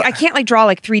it? I can't like draw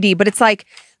like 3D, but it's like,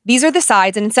 these are the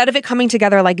sides, and instead of it coming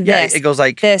together like this, it goes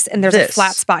like this, and there's a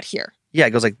flat spot here. Yeah,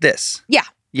 it goes like this. Yeah.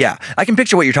 Yeah. I can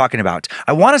picture what you're talking about.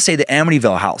 I want to say the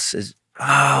Amityville house is,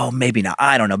 Oh, maybe not.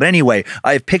 I don't know. But anyway,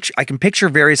 I can picture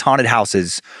various haunted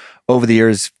houses over the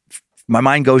years. My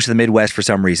mind goes to the Midwest for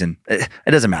some reason. It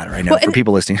doesn't matter. I know for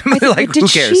people listening. Like, did who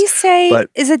cares? she say, But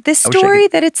is it this story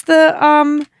that it's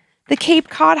the Cape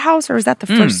Cod house, or is that the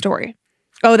first story?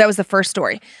 Oh, that was the first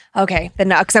story. Okay. Then,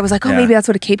 because I was like, maybe that's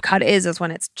what a Cape Cod is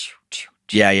when it's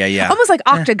Yeah. almost like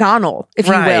octagonal, if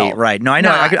you will. Right. No, I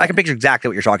know. I can picture exactly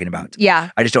what you're talking about.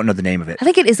 Yeah. I just don't know the name of it. I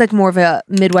think it is like more of a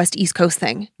Midwest East Coast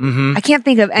thing. Mm-hmm. I can't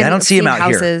think of any I don't see them out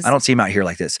houses. here. I don't see them out here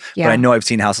like this. Yeah. But I know I've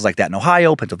seen houses like that in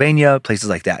Ohio, Pennsylvania, places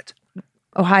like that.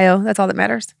 Ohio, that's all that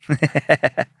matters.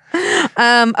 Okay.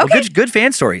 Well, good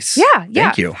fan stories. Yeah.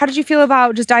 Thank you. How did you feel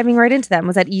about just diving right into them?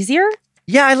 Was that easier?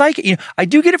 Yeah, I like it. You know, I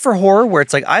do get it for horror, where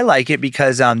it's like I like it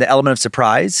because the element of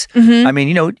surprise. Mm-hmm. I mean,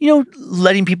 you know,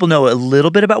 letting people know a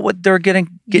little bit about what they're getting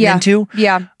into.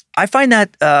 Yeah. I find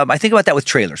that I think about that with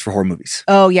trailers for horror movies.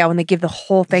 Oh yeah, when they give the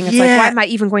whole thing, it's like, why am I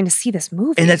even going to see this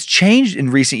movie? And that's changed in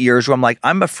recent years, where I'm like,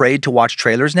 I'm afraid to watch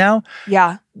trailers now.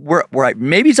 Yeah. Where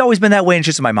maybe it's always been that way, and it's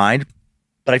just in my mind.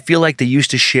 But I feel like they used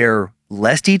to share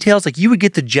less details. Like, you would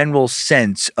get the general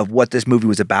sense of what this movie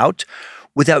was about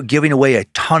without giving away a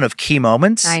ton of key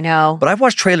moments. I know. But I've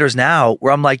watched trailers now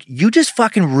where I'm like, you just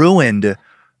fucking ruined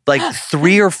like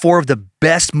 3 or 4 of the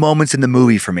best moments in the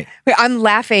movie for me. Wait, I'm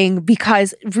laughing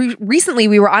because recently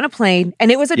we were on a plane and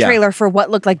it was a trailer for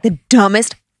what looked like the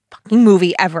dumbest fucking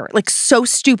movie ever. Like, so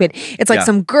stupid. It's like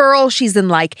some girl, she's in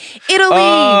like Italy.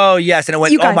 Oh, yes. And it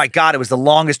went, oh my God, it was the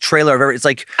longest trailer I've ever. It's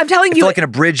like, I'm telling you, you, like an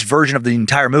abridged version of the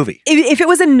entire movie. If it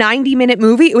was a 90-minute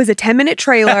movie, it was a 10-minute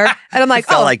trailer. And I'm like,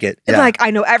 felt like it. Yeah. Like, I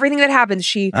know everything that happens.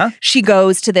 She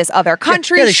goes to this other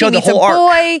country. Yeah, they showed the whole arc.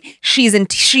 Boy.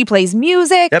 She plays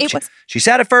music. Yep. She's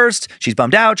sad at first. She's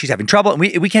bummed out. She's having trouble. And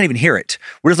we can't even hear it.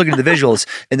 We're just looking at the visuals.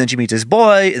 And then she meets this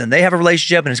boy. And then they have a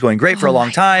relationship. And it's going great for a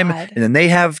long time. God. And then they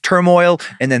have turmoil.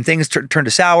 And then things turn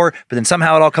to sour. But then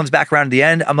somehow it all comes back around at the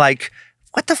end. I'm like,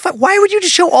 what the fuck? Why would you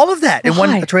just show all of that in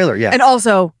one trailer? Yeah. And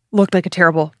also looked like a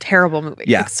terrible, terrible movie.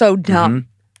 Yeah. Like, so dumb.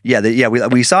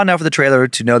 Mm-hmm. We saw enough of the trailer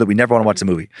to know that we never want to watch the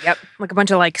movie. Yep. Like a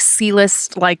bunch of like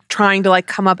C-list, like trying to like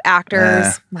come up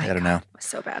actors. I don't know. It was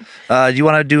so bad. Do you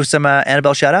want to do some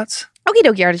Annabelle shout outs? Okie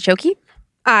dokie, artichoke.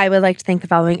 I would like to thank the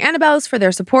following Annabelles for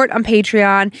their support on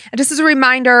Patreon. And just as a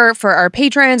reminder for our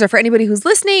patrons or for anybody who's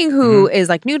listening who is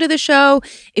like new to the show,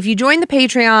 if you join the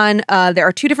Patreon, there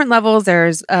are 2 different levels.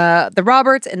 There's the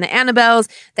Roberts and the Annabelles.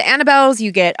 The Annabelles,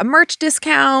 you get a merch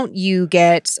discount. You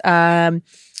get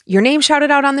your name shouted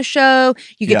out on the show.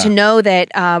 You get to know that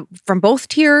from both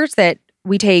tiers that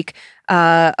we take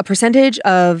a percentage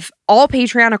of all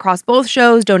Patreon across both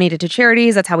shows donated to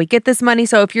charities. That's how we get this money.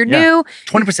 So if you're new,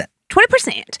 20%.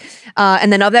 20%.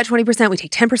 And then of that 20%, we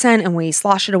take 10% and we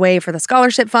slosh it away for the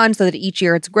scholarship fund so that each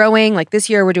year it's growing. Like this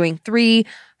year, we're doing 3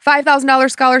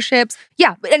 $5,000 scholarships.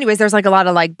 Yeah. But anyways, there's like a lot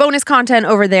of like bonus content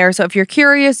over there. So if you're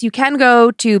curious, you can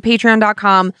go to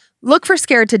patreon.com, look for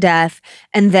Scared to Death,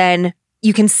 and then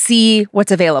you can see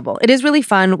what's available. It is really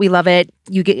fun. We love it.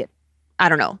 You get, I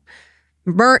don't know,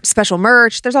 merch, special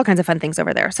merch. There's all kinds of fun things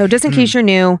over there. So just in case you're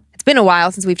new, it's been a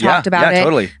while since we've talked about it. Yeah,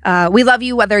 totally. We love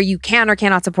you whether you can or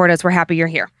cannot support us. We're happy you're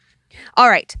here. All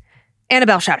right.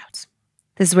 Annabelle shoutouts.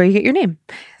 This is where you get your name.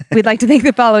 We'd like to thank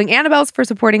the following Annabelles for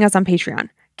supporting us on Patreon.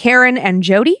 Karen and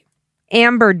Jody,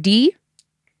 Amber D,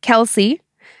 Kelsey,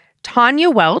 Tanya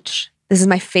Welch. This is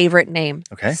my favorite name.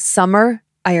 Okay. Summer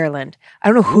Ireland. I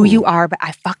don't know who you are, but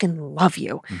I fucking love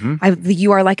you.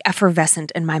 You are like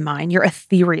effervescent in my mind. You're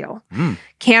ethereal.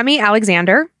 Cammie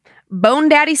Alexander, Bone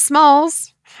Daddy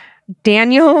Smalls,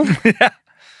 Daniel.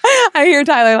 I hear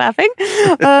Tyler laughing.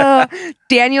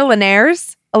 Daniel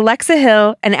Linares, Alexa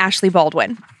Hill, and Ashley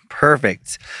Baldwin.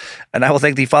 Perfect. And I will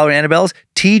thank the following Annabelles: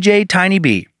 TJ Tiny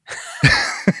B,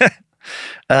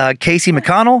 Casey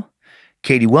McConnell,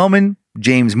 Katie Wellman,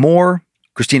 James Moore,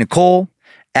 Christina Cole,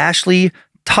 Ashley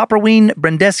Topperween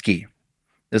Brendeski.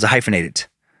 There's a hyphenated.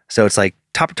 So it's like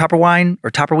Topperwine or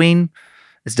Topperween.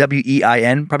 It's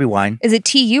W-E-I-N, probably wine. Is it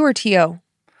T-U or T-O?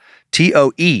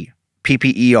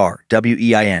 T-O-E-P-P-E-R,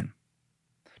 W-E-I-N.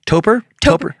 Topperween.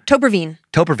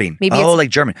 Topperween. Maybe oh, like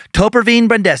German. Topperween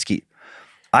Brendeski.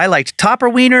 I liked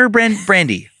Topperwiener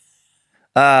Brandy.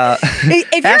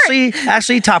 Ashley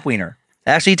Topwiener.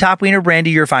 Ashley Topwiener Brandy,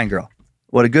 you're a fine girl.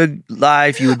 What a good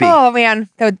life you would be. Oh, man.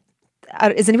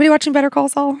 Is anybody watching Better Call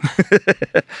Saul?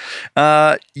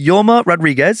 Yolma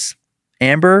Rodriguez,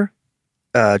 Amber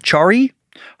Chari,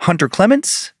 Hunter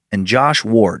Clements, and Josh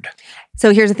Ward.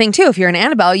 So here's the thing, too. If you're an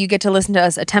Annabelle, you get to listen to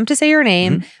us attempt to say your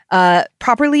name,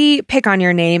 properly pick on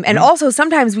your name. And also,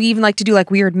 sometimes we even like to do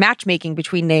like weird matchmaking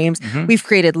between names. We've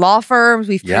created law firms.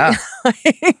 We've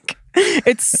created,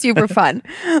 It's super fun.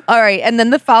 All right. And then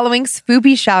the following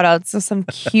spoopy shout outs. So some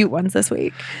cute ones this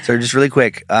week. So just really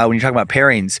quick, when you talk about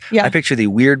pairings, Yeah. I picture the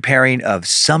weird pairing of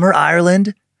Summer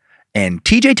Ireland and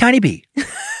TJ Tiny B.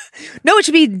 No, it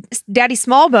should be Daddy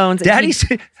Small Bones. Daddy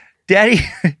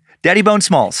Bone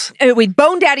Smalls. Wait,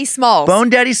 Bone Daddy Smalls. Bone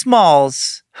Daddy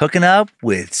Smalls hooking up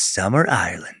with Summer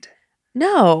Ireland.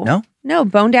 No,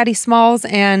 Bone Daddy Smalls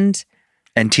and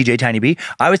TJ Tiny B.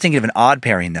 I was thinking of an odd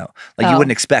pairing though. Like you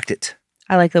wouldn't expect it.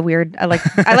 I like the weird. I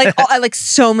like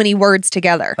so many words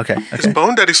together. Okay. Is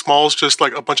Bone Daddy Smalls just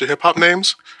like a bunch of hip hop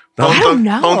names? I don't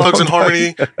know. Bone Thugs and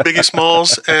Harmony, Biggie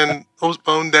Smalls, and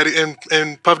Bone Daddy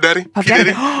and Puff Daddy. Puff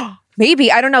Daddy. Maybe.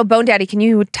 I don't know. Bone Daddy, can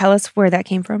you tell us where that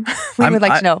came from? We would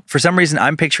like to know. For some reason,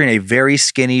 I'm picturing a very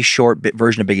skinny, short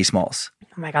version of Biggie Smalls.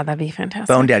 Oh my God, that'd be fantastic.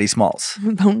 Bone Daddy Smalls.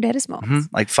 Bone Daddy Smalls.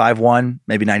 Like 5'1",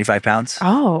 maybe 95 pounds.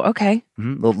 Oh, okay.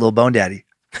 Little Bone Daddy.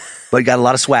 But he got a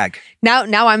lot of swag. Now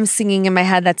I'm singing in my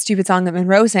head that stupid song that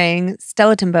Monroe sang,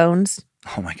 Skeleton Bones.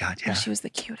 Oh my God, yeah. She was the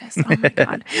cutest. Oh my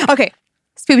God. Okay.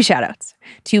 Spoopy shout outs.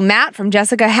 To Matt from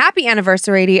Jessica, happy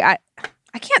anniversary. I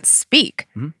can't speak.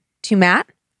 To Matt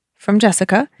from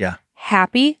Jessica. Yeah.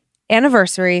 Happy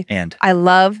anniversary. And I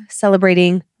love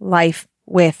celebrating life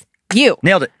with you.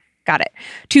 nailed it. Got it.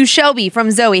 To Shelby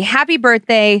from Zoe, happy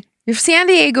birthday. Your San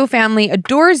Diego family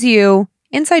adores you.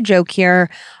 Inside joke here.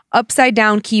 Upside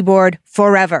down keyboard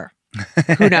forever.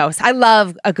 Who knows? I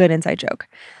love a good inside joke.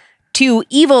 To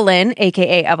Evelyn,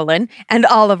 aka Evelyn, and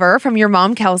Oliver from your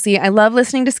mom, Kelsey. I love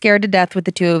listening to Scared to Death with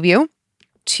the two of you.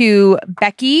 To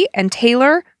Becky and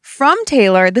Taylor from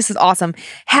Taylor. This is awesome.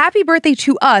 Happy birthday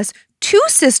to us, two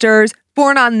sisters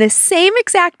born on the same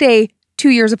exact day, 2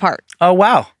 years apart. Oh,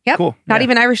 wow. Yep. Cool. Not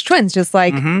even Irish twins, just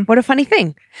like, what a funny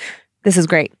thing. This is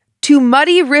great. To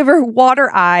Muddy River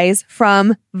Water Eyes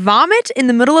from Vomit in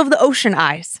the Middle of the Ocean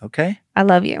Eyes. Okay. I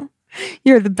love you.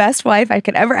 You're the best wife I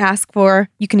could ever ask for.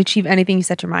 You can achieve anything you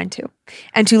set your mind to.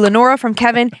 And to Lenora from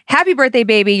Kevin, happy birthday,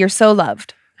 baby. You're so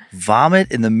loved.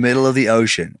 Vomit in the middle of the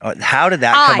ocean. How did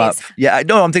that come up? Yeah,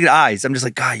 no, I'm thinking eyes. I'm just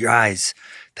like, God, your eyes.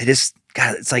 They just,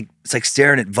 God, it's like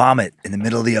staring at vomit in the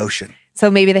middle of the ocean.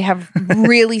 So maybe they have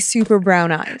really super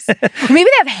brown eyes. Or maybe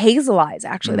they have hazel eyes,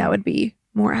 actually. That would be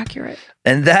more accurate.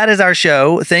 And that is our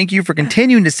show. Thank you for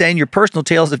continuing to send your personal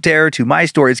tales of terror to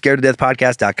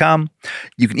mystoryscaredtodeathpodcast.com.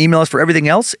 You can email us for everything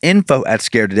else,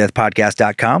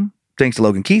 info@scaredtodeathpodcast.com. Thanks to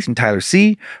Logan Keith and Tyler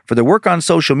C. for their work on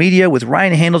social media with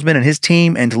Ryan Handelsman and his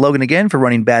team, and to Logan again for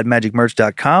running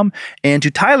badmagicmerch.com, and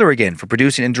to Tyler again for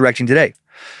producing and directing today.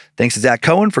 Thanks to Zach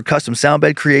Cohen for custom sound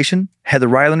bed creation, Heather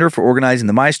Rylander for organizing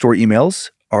the My Story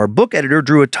emails, our book editor,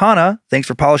 Drew Atana, thanks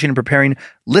for polishing and preparing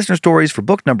listener stories for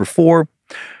book number 4.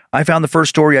 I found the first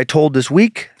story I told this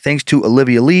week. Thanks to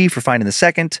Olivia Lee for finding the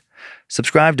second.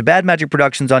 Subscribe to Bad Magic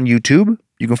Productions on YouTube.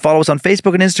 You can follow us on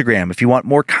Facebook and Instagram if you want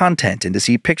more content and to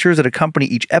see pictures that accompany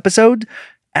each episode.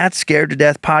 At Scared to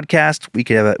Death Podcast. We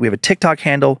have a TikTok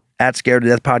handle at Scared to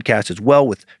Death Podcast as well,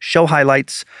 with show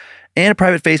highlights, and a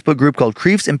private Facebook group called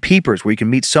Creeps and Peepers where you can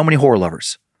meet so many horror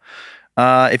lovers.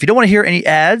 If you don't want to hear any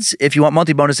ads, if you want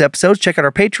monthly bonus episodes, check out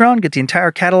our Patreon, get the entire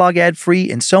catalog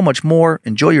ad-free, and so much more.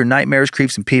 Enjoy your nightmares,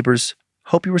 creeps, and peepers.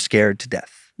 Hope you were scared to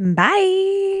death.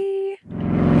 Bye.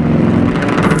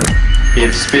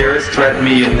 If spirits threaten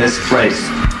me in this place,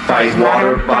 fight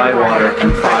water by water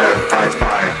and fire by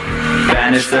fire.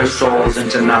 Banish their souls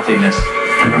into nothingness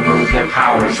and remove their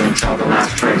powers until the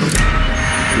last trace.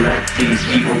 Let these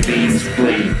evil beings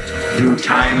flee through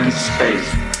time and space.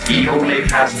 Evil may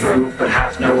pass through, but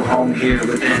hath no home here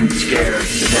within, scared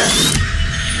to death.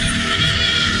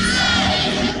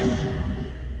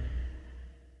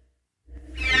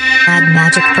 Bad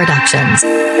Magic Productions.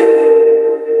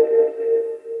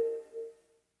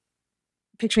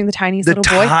 Picturing the tiniest The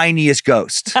little boy. tiniest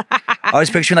ghost. I was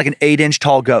picturing like an 8-inch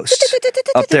tall ghost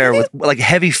up there with like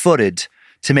heavy-footed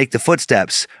to make the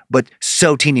footsteps, but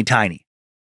so teeny tiny.